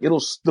because like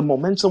the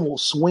momentum will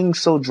swing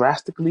so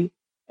drastically,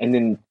 and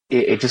then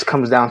it just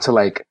comes down to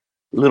like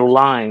little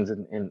lines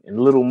and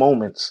little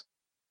moments.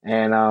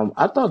 And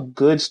I thought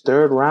Good's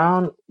third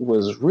round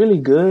was really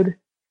good.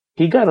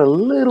 He got a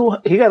little,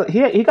 he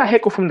got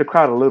heckled from the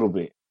crowd a little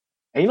bit.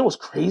 And you know what's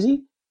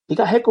crazy? He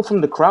got heckled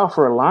from the crowd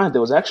for a line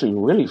that was actually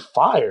really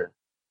fire.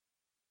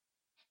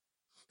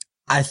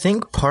 I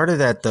think part of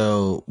that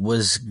though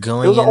was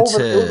It going was a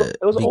over it was a, into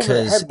it was an over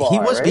the because head he bar,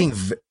 was right? being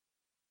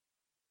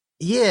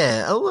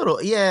yeah, a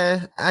little.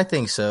 Yeah, I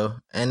think so.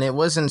 And it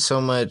wasn't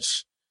so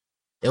much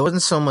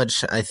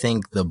I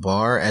think the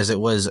bar as it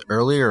was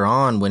earlier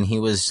on when he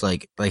was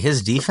like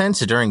his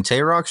defense during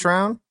Tay Rock's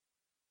round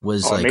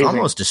was Oh, like amazing,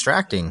 almost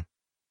distracting.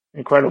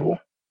 incredible.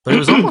 But it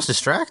was almost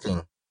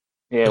distracting.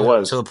 Yeah, it To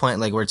was. the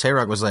point like where Tay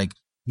Rock was like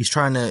he's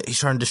trying to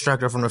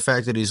distract her from the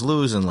fact that he's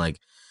losing. Like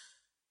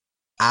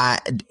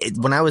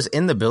when I was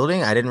in the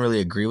building, I didn't really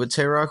agree with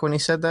Tay Rock when he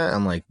said that.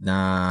 I'm like,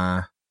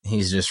 nah,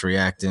 he's just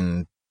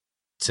reacting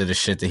to the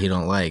shit that he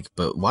don't like.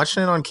 But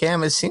watching it on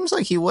cam, it seems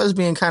like he was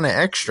being kind of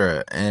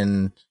extra,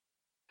 and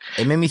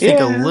it made me think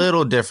a Yeah,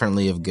 little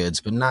differently of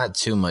Goods, but not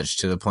too much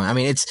to the point. I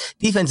mean, it's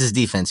defense is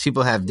defense.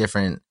 People have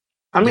different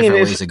I mean different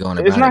it's ways of going it's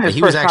about it. not But his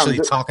he was first time. actually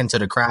talking to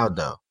the crowd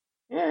though,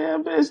 Yeah,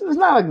 but it's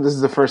not like this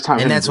is the first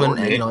time and him that's when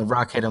doing it.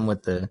 Rock hit him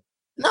with the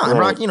no, and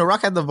Right.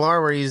 Rock had the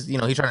bar where he's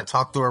trying to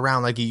talk to her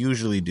around like he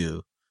usually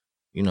do.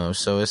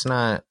 So it's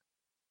not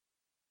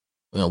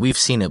we've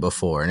seen it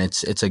before, and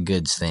it's a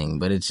Goods thing,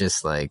 but it's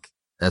just like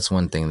that's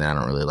one thing that I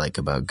don't really like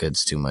about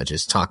Goods too much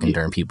is talking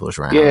during people's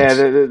Yeah,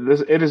 rounds.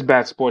 it is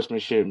bad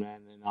sportsmanship,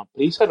 man. And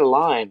he said a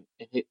line.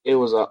 It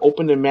was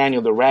open the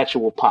manual, the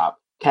ratchet will pop,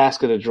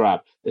 casket to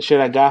drop. The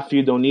shit I got for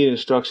you don't need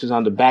instructions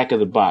on the back of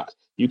the box.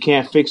 You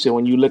can't fix it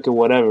when you look at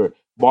whatever.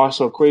 Bar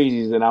so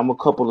crazy that I'm a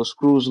couple of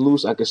screws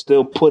loose. I can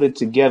still put it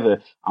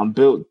together. I'm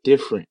built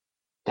different.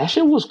 That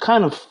shit was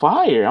kind of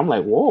fire. I'm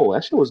like, whoa,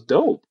 that shit was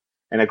dope.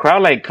 And the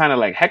crowd like kind of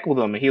like heckled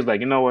him, and he was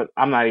like, you know what?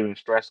 I'm not even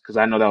stressed because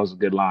I know that was a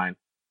good line.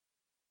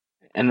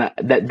 And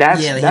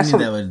Yeah, that's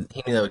some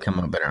he knew that would come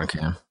out better on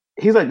cam.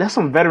 he's like that's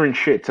some veteran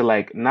shit to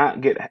like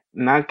not get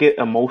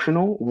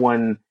emotional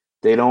when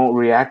they don't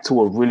react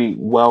to a really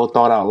well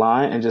thought out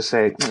line and just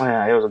say,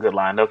 yeah, it was a good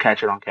line. They'll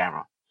catch it on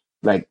camera.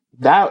 Like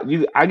that,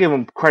 I give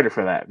them credit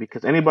for that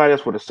because anybody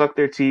else would have sucked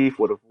their teeth,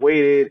 would have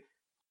waited.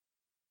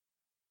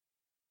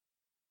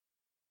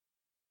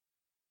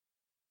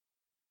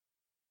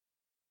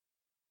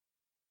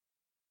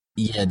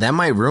 Yeah, that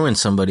might ruin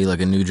somebody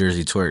like a New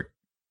Jersey twerk.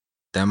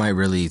 That might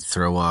really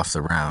throw off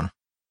the round.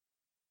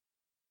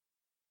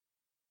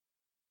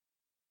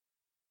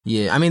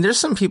 Yeah, I mean, there's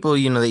some people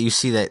that you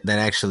see that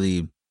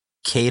actually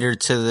cater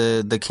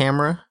to the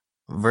camera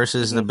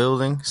versus the Hmm.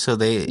 building, so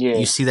you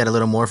Yeah, see that a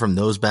little more from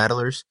those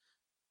battlers.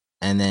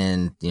 And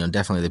then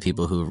definitely the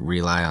people who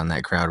rely on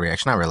that crowd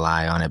reaction, not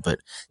rely on it, but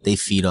they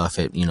feed off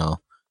it,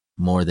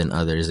 more than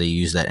others. They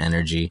use that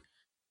energy.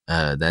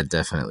 That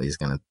definitely is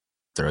gonna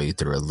throw you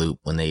through a loop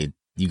when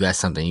you got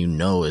something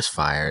is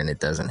fire and it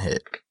doesn't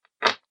hit.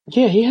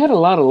 yeah. He had a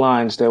lot of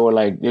lines that were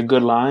like they're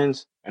good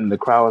lines, and the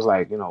crowd was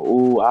like,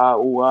 ooh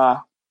ah.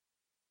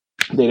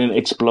 They didn't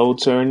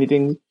explode or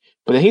anything.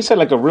 But then he said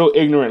like a real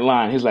ignorant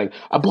line. He's like,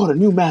 I bought a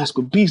new mask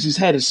with Beast's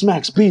head and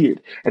Smack's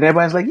beard. And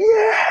everybody's like,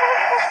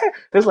 yeah.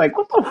 It's like,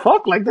 what the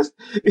fuck? Like this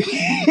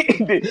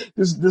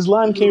this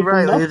line came from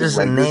Right, like it's nothing. just a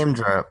Like this name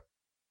drop.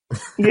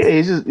 yeah,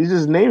 he's just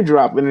name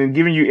dropping and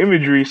giving you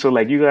imagery so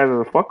like you guys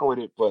are fucking with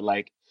it, but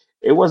like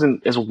it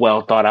wasn't as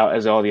well thought out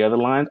as all the other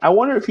lines. I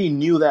wonder if he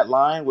knew that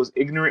line was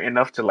ignorant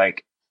enough to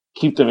like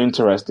keep them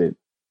interested.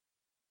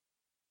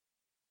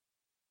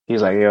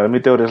 He's like, yo, let me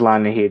throw this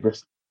line in here.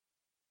 Just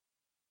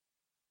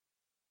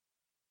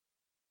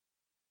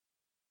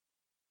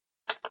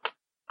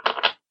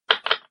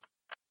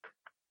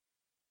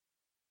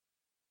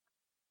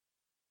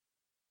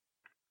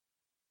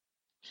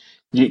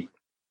you,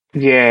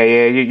 yeah,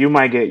 yeah, you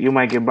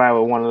might get by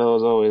with one of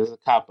those always.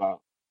 It's a cop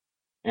out.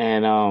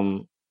 And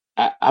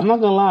I'm not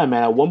gonna lie,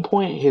 man. At one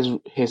point, his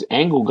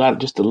angle got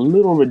just a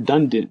little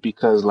redundant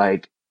because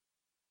like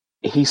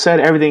he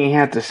said everything he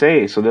had to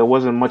say, so there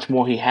wasn't much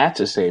more he had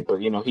to say.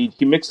 But he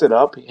mixed it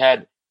up. He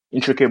had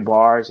intricate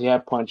bars, he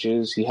had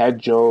punches, he had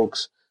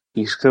jokes.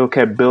 He still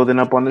kept building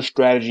up on the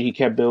strategy he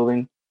kept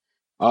building.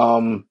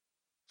 Um,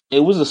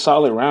 it was a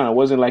solid round. It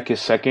wasn't like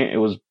his second. It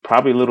was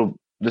probably a little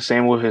the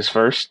same with his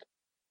first.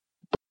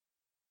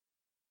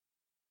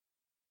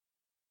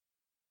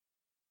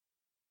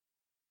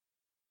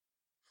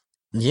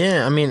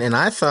 Yeah, I mean, and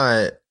I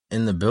thought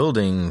in the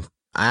building,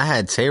 I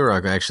had Tay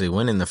Rock actually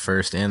winning the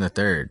first and the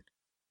third.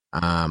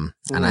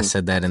 And I Mhm.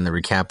 said that in the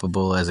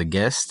recapable as a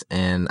guest,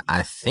 and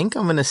I think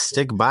I'm gonna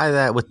stick by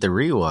that with the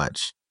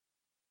rewatch.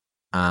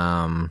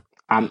 Um,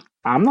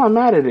 I'm not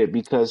mad at it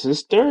because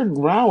his third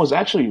round was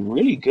actually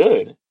really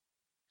good.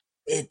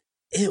 it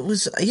it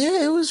was,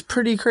 yeah, it was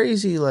pretty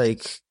crazy.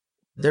 Like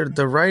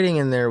the writing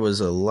in there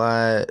was a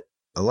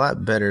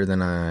lot better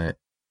than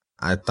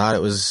I thought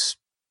it was.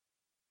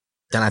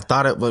 Than I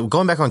thought it. But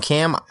going back on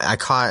Cam, I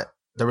caught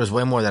there was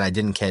way more that I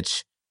didn't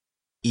catch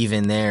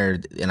even there,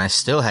 and I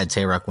still had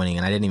Tay Rock winning,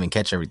 and I didn't even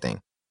catch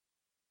everything.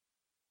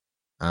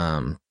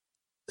 Um,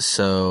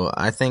 so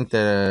I think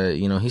that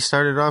he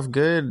started off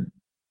good.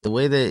 The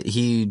way that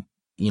he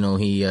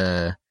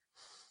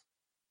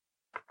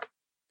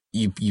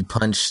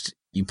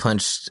you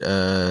punched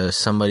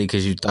somebody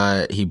because you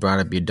thought he brought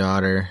up your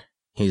daughter.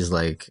 He's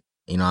like,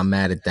 I'm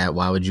mad at that.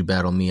 Why would you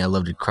battle me? I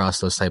love to cross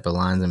those type of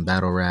lines in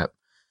battle rap.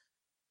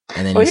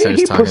 And then Well, he he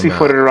starts he talking about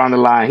pussyfooted around the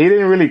line. He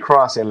didn't really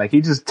cross it. Like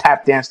he just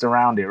tap danced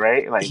around it,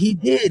 right? Like, he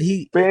did.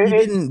 but He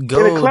didn't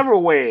in a go. clever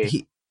way.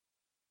 He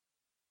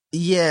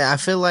Yeah, I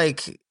feel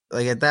like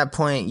at that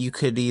point you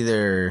could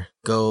either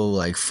go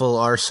like full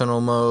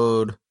Arsenal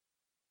mode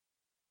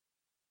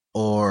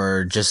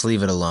or just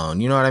leave it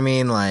alone. You know what I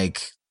mean?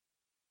 Like,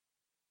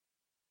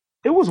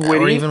 It was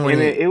or witty even when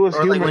and it was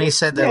like humor. when he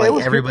said that Yeah, it like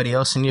was good. everybody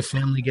else in your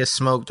family gets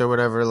smoked or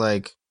whatever,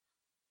 like,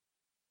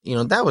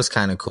 that was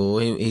kind of cool.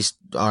 He's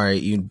all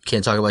right. You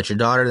can't talk about your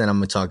daughter, then I'm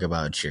gonna talk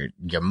about your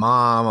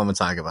mom. I'm gonna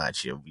talk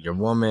about your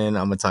woman.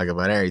 I'm gonna talk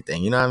about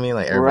everything. You know what I mean?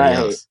 Like everybody Right.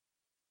 else.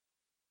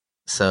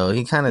 So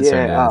he kind of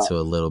turned it Yeah. into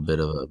a little bit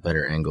of a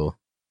better angle.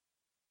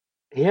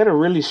 He had a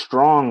really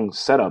strong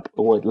setup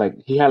with like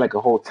he had like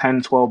a whole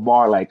 10, 12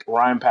 bar like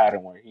rhyme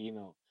pattern where he,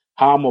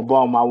 how I'm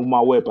above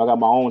my whip, I got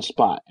my own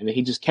spot. And then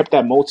he just kept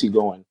that multi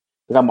going.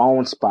 I got my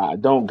own spot. I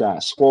don't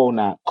got swole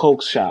knot,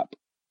 coke shop,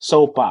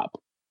 soap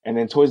pop. And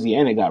then towards the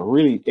end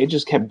it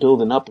just kept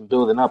building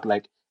up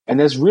like and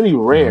that's really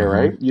rare, Mm-hmm.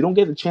 right? You don't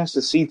get the chance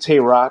to see Tay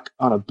Rock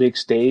on a big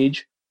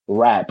stage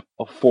rap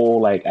a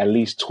full like at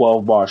least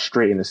 12 bars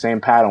straight in the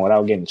same pattern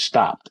without getting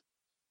stopped.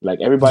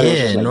 Like everybody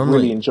was just Yeah, like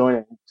really normally. enjoying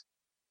it.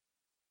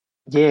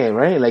 Yeah,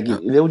 right. Like uh,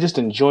 they were just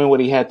enjoying what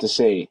he had to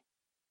say.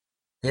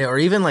 Yeah, or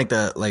even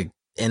like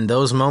in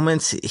those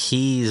moments,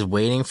 he's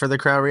waiting for the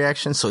crowd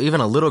reaction. So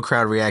even a little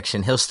crowd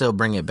reaction, he'll still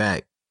bring it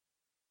back.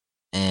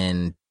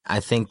 And I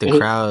think the And he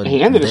crowd,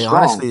 ended it they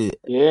strong. honestly,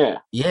 Yeah,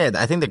 yeah,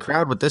 I think the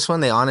crowd with this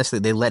one,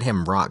 they let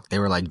him rock. They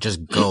were like,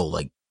 just go.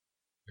 Like,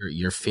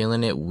 you're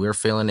feeling it. We're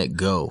feeling it.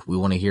 Go. We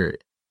want to hear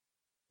it.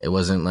 It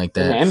wasn't like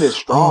and he that. ended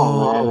strong, Oh,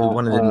 man. we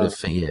wanted him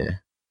to, yeah.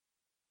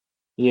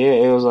 Yeah,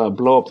 it was a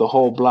blow up the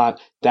whole block.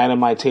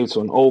 Dynamite tape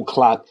to an old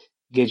clock.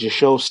 Get your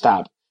show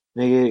stopped.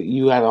 Nigga,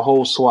 you had a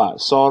whole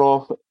SWAT. Sawed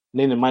off.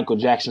 Named Michael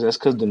Jackson. That's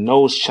because the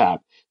nose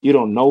chop. You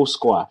don't know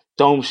squat.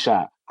 Dome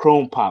shot.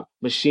 Chrome pop.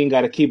 Machine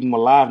got to keep him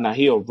alive. Now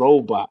he a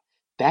robot.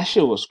 That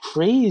shit was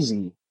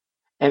crazy.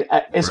 And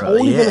it's Bro,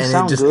 only yeah. gonna And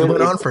sound it good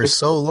went if on for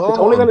so it's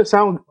only long. gonna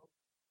sound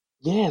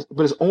yes,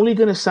 but it's only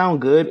gonna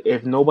sound good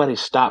if nobody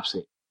stops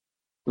it.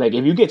 Like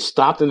if you get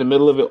stopped in the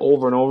middle of it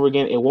over and over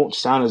again, it won't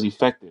sound as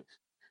effective.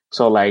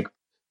 So like,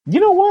 you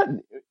know what?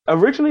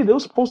 Originally they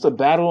were supposed to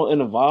battle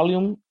in a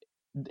volume.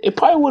 It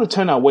probably would have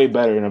turned out way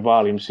better in a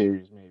volume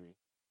series, maybe.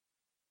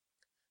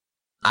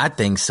 I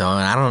think so.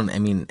 And I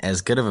mean,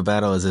 as good of a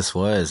battle as this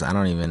was, I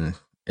don't even,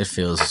 it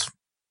feels,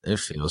 it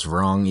feels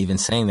wrong even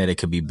saying that it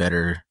could be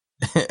better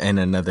in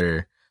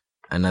another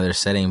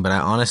setting. But I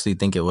honestly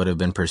think it would have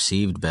been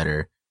perceived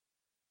better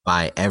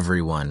by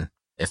everyone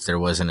if there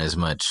wasn't as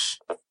much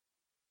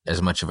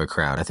of a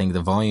crowd. I think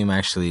the volume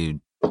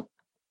actually,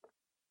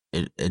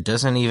 it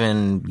doesn't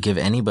even give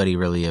anybody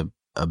really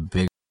a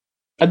big.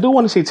 I do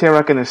want to see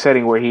Tarak in a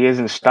setting where he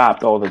isn't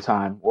stopped all the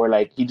time, or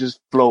like he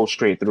just flows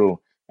straight through,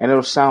 and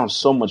it'll sound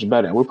so much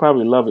better. We'll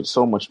probably love it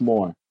so much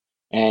more.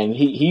 And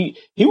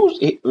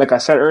like I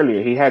said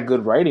earlier, he had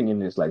good writing in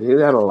this. Like he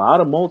had a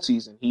lot of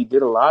multis, and he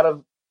did a lot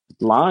of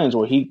lines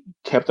where he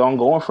kept on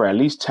going for at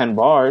least 10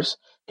 bars.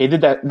 He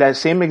did that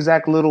same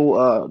exact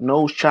little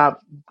nose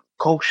chop,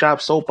 coke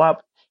shop, soap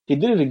op. He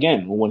did it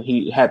again when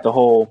he had the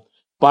whole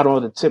bottom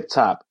of the tip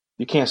top.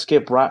 You can't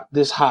skip rock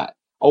this hot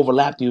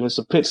overlapped you. It's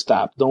a pit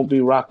stop. Don't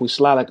be rock. We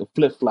slide like a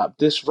flip flop.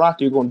 This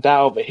rock, you're going to die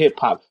over hip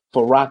hop.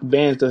 For rock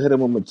bands to hit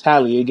them with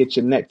Metallica, you get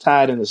your neck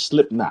tied in a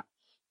slip knot.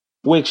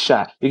 Wig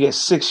shot, you get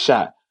six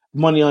shot.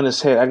 Money on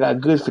his head. I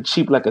got good for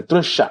cheap like a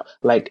thrift shop.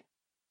 Like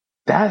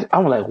that,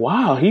 I'm like,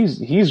 wow,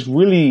 he's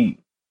really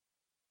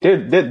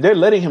they're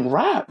letting him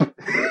rap.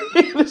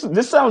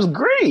 This sounds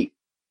great.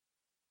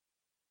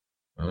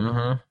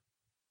 Mhm.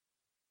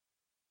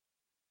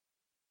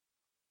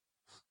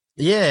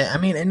 Yeah, I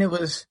mean, and it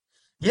was,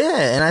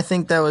 yeah, and I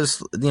think that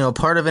was,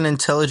 part of an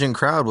intelligent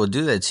crowd will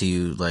do that to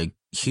you. Like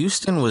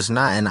Houston was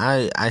not, and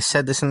I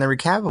said this in the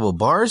recapable,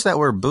 bars that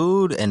were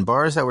booed and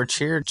bars that were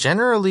cheered,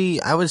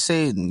 generally, I would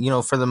say,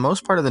 for the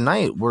most part of the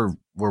night were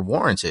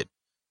warranted.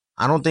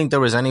 I don't think there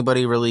was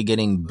anybody really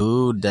getting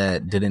booed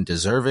that didn't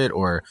deserve it,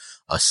 or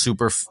a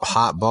super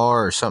hot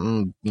bar or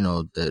something,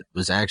 that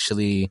was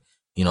actually,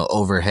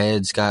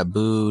 overheads got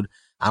booed.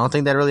 I don't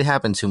think that really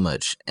happened too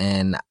much.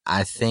 And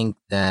I think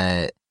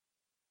that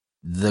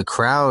the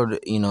crowd,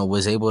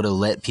 was able to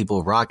let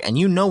people rock. And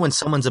when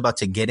someone's about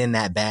to get in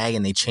that bag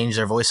and they change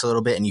their voice a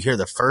little bit and you hear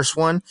the first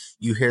one,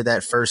 you hear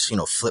that first,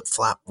 flip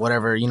flop,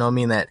 whatever, you know what I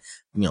mean? That,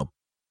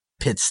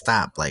 pit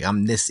stop, like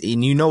I'm this,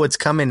 and it's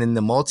coming in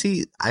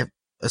the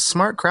a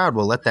smart crowd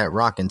will let that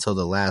rock until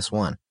the last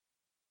one.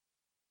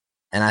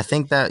 And I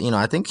think that,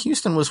 I think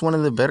Houston was one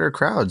of the better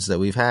crowds that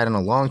we've had in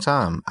a long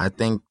time. I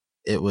think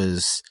it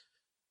was,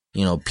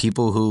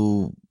 people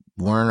who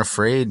weren't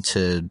afraid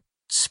to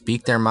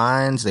speak their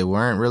minds. They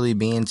weren't really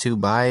being too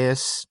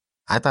biased.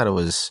 I thought it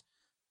was.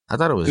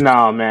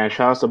 No, man.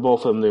 Shout out to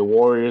both of them. They're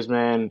warriors,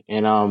 man.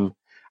 And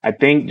I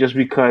think just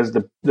because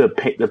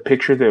the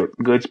picture that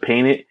Goods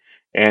painted,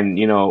 and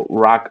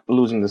Rock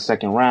losing the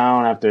second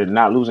round after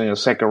not losing a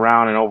second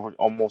round in over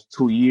almost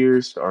 2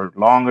 years or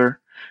longer,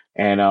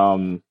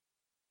 and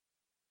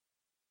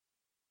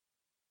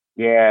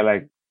yeah,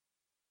 like.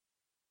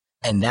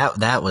 And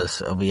that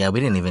was, yeah,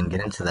 we didn't even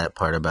get into that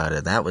part about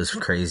it. That was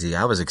crazy.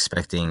 I was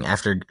expecting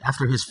after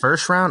his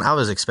first round, I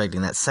was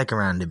expecting that second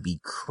round to be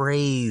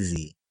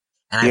crazy.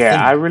 And I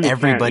Yeah, I think really can't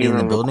everybody in the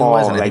even building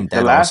was, recall. and I Like think the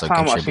that last also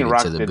time I seen contributed to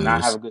Rock the did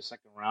not have booze. a good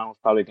second round was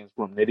probably against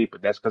Rum Nitty,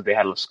 but that's because they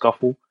had a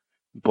scuffle.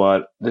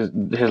 But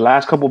his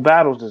last couple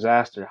battles,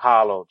 disaster.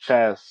 Hollow,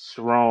 Chess,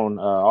 Cerrone,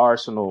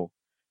 Arsenal.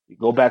 You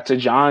go back to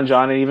John,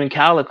 and even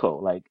Calico.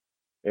 Like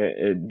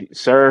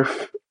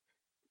Surf.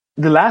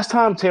 The last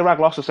time Tay Rock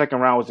lost the second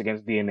round was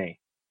against DNA,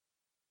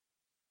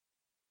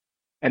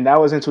 and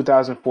that was in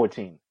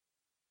 2014.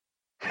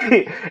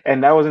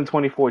 And that was in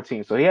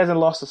 2014. So he hasn't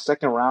lost a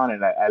second round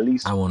in at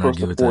least I won't close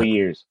argue to with four that.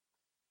 years.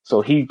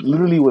 So he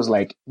literally was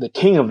like the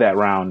king of that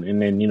round,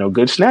 and then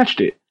Goods snatched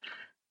it.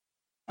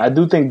 I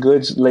do think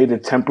Goods laid the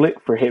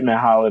template for Hitman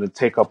Holla to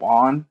take up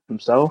on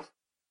himself.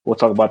 We'll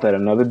talk about that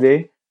another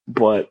day.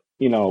 But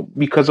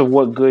because of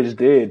what Goods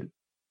did,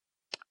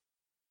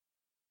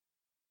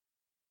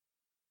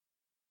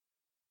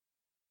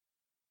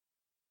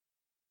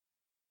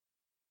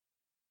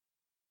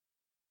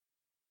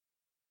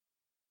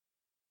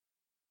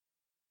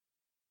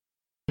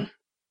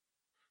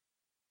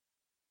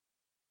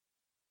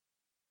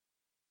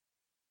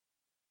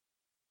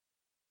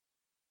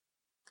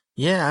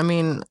 Yeah, I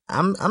mean,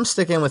 I'm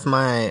sticking with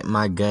my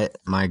gut.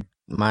 My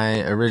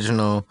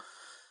original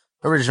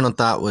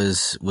thought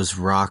was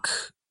Rock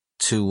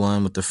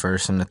 2-1 with the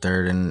first and the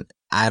third, and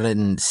I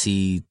didn't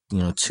see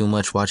too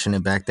much watching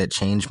it back that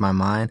changed my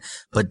mind.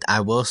 But I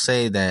will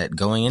say that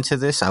going into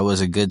this, I was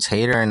a Goods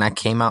hater, and I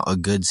came out a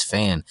Goods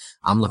fan.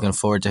 I'm looking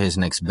forward to his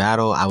next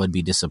battle. I would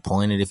be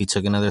disappointed if he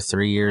took another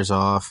 3 years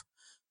off.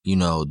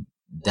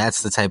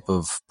 That's the type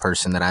of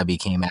person that I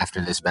became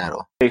after this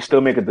battle. they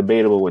still make it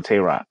debatable with Tay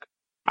Rock.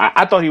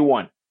 I thought he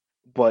won,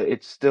 but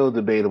it's still a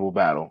debatable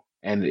battle.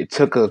 And it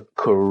took a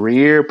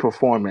career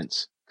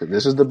performance, because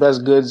this is the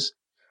best Goods.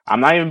 I'm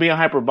not even being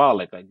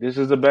hyperbolic. Like this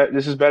is the best.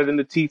 This is better than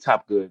the T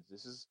Top Goods.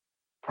 This is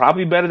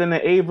probably better than the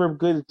Averb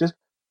Goods.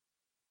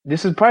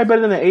 This is probably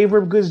better than the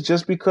Averb Goods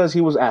just because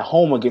he was at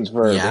home against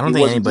Verb Yeah, I and don't he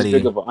think wasn't this big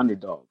anybody. of an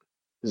underdog.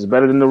 This is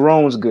better than the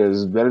Rones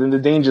Goods. It's better than the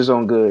Danger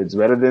Zone Goods.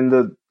 Better than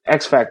the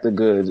X Factor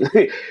Goods.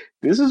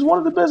 This is one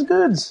of the best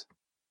Goods,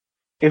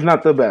 if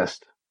not the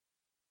best.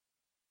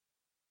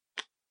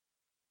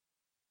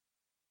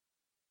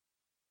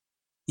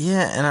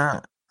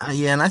 Yeah,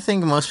 and I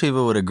think most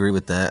people would agree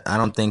with that. I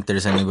don't think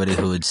there's anybody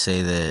who would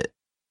say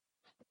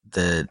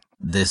that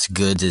this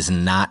Goods is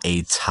not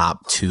a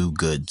top two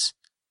Goods.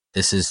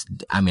 I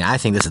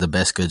think this is the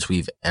best Goods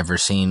we've ever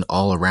seen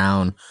all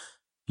around.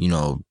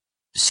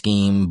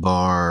 Scheme,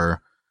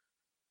 bar,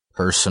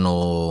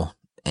 personal,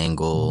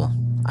 angle.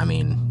 I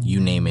mean,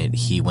 you name it,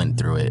 he went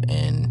through it,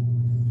 and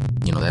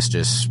that's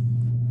just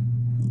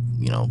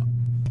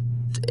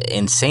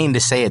insane to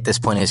say at this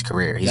point in his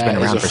career. He's been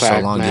That is around a for so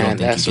fact, long. You don't man.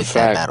 think you That's a get that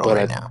fact. battle But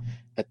right now.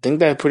 I think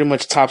that pretty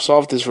much tops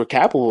off this for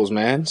Capitals,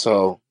 man.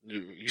 So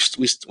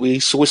we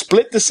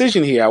split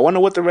decision here. I wonder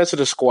what the rest of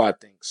the squad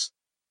thinks.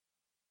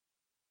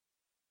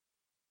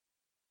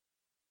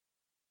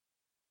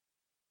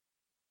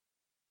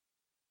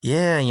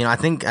 Yeah, I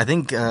think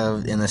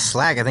in the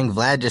Slack, I think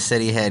Vlad just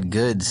said he had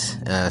Goods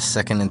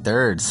second and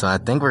third. So I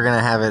think we're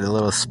gonna have it a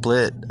little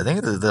split. I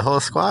think the whole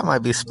squad might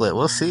be split.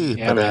 We'll see,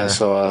 Yeah, but man.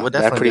 So we'll that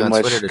definitely be pretty on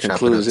Twitter much to chop it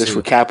concludes up this for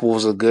too.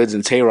 Capitals of Goods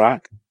and Tay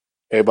Rock.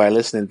 Everybody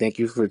listening, thank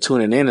you for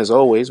tuning in as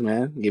always,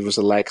 man. Give us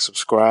a like,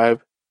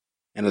 subscribe,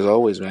 and as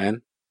always,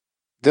 man.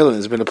 Dylan,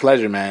 it's been a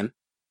pleasure, man.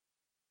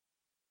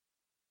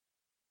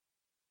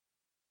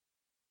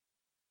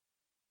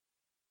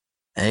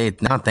 Hey,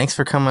 no, thanks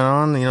for coming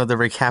on. The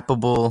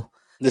recapable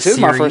This is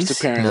my first series.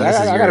 appearance.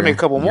 This is I got to make a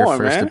couple your more,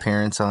 first man.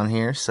 appearance on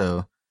here,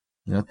 so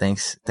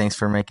thanks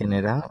for making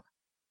it out.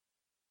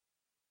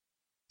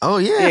 Oh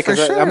Yeah, yeah, for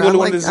because sure. I'm the only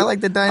one. I like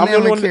the I'm the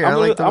only dynamic one. here. I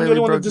like the I'm way the we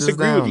only one to broke this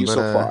disagree with down. you But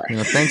so far.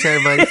 thanks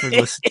everybody for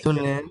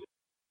tuning in.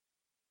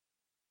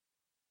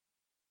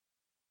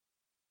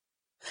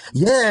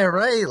 Yeah,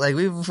 right. Like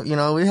we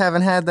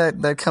haven't had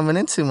that coming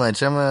in too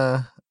much.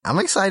 I'm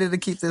excited to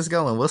keep this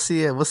going. We'll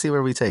see it. We'll see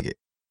where we take it.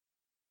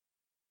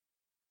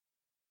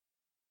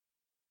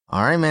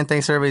 All right, man.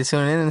 Thanks for everybody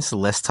tuning in. It's the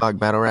Let's Talk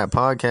Battle Rap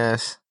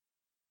podcast.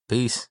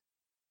 Peace.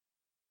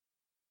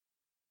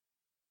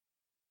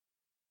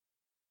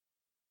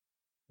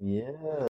 Yeah.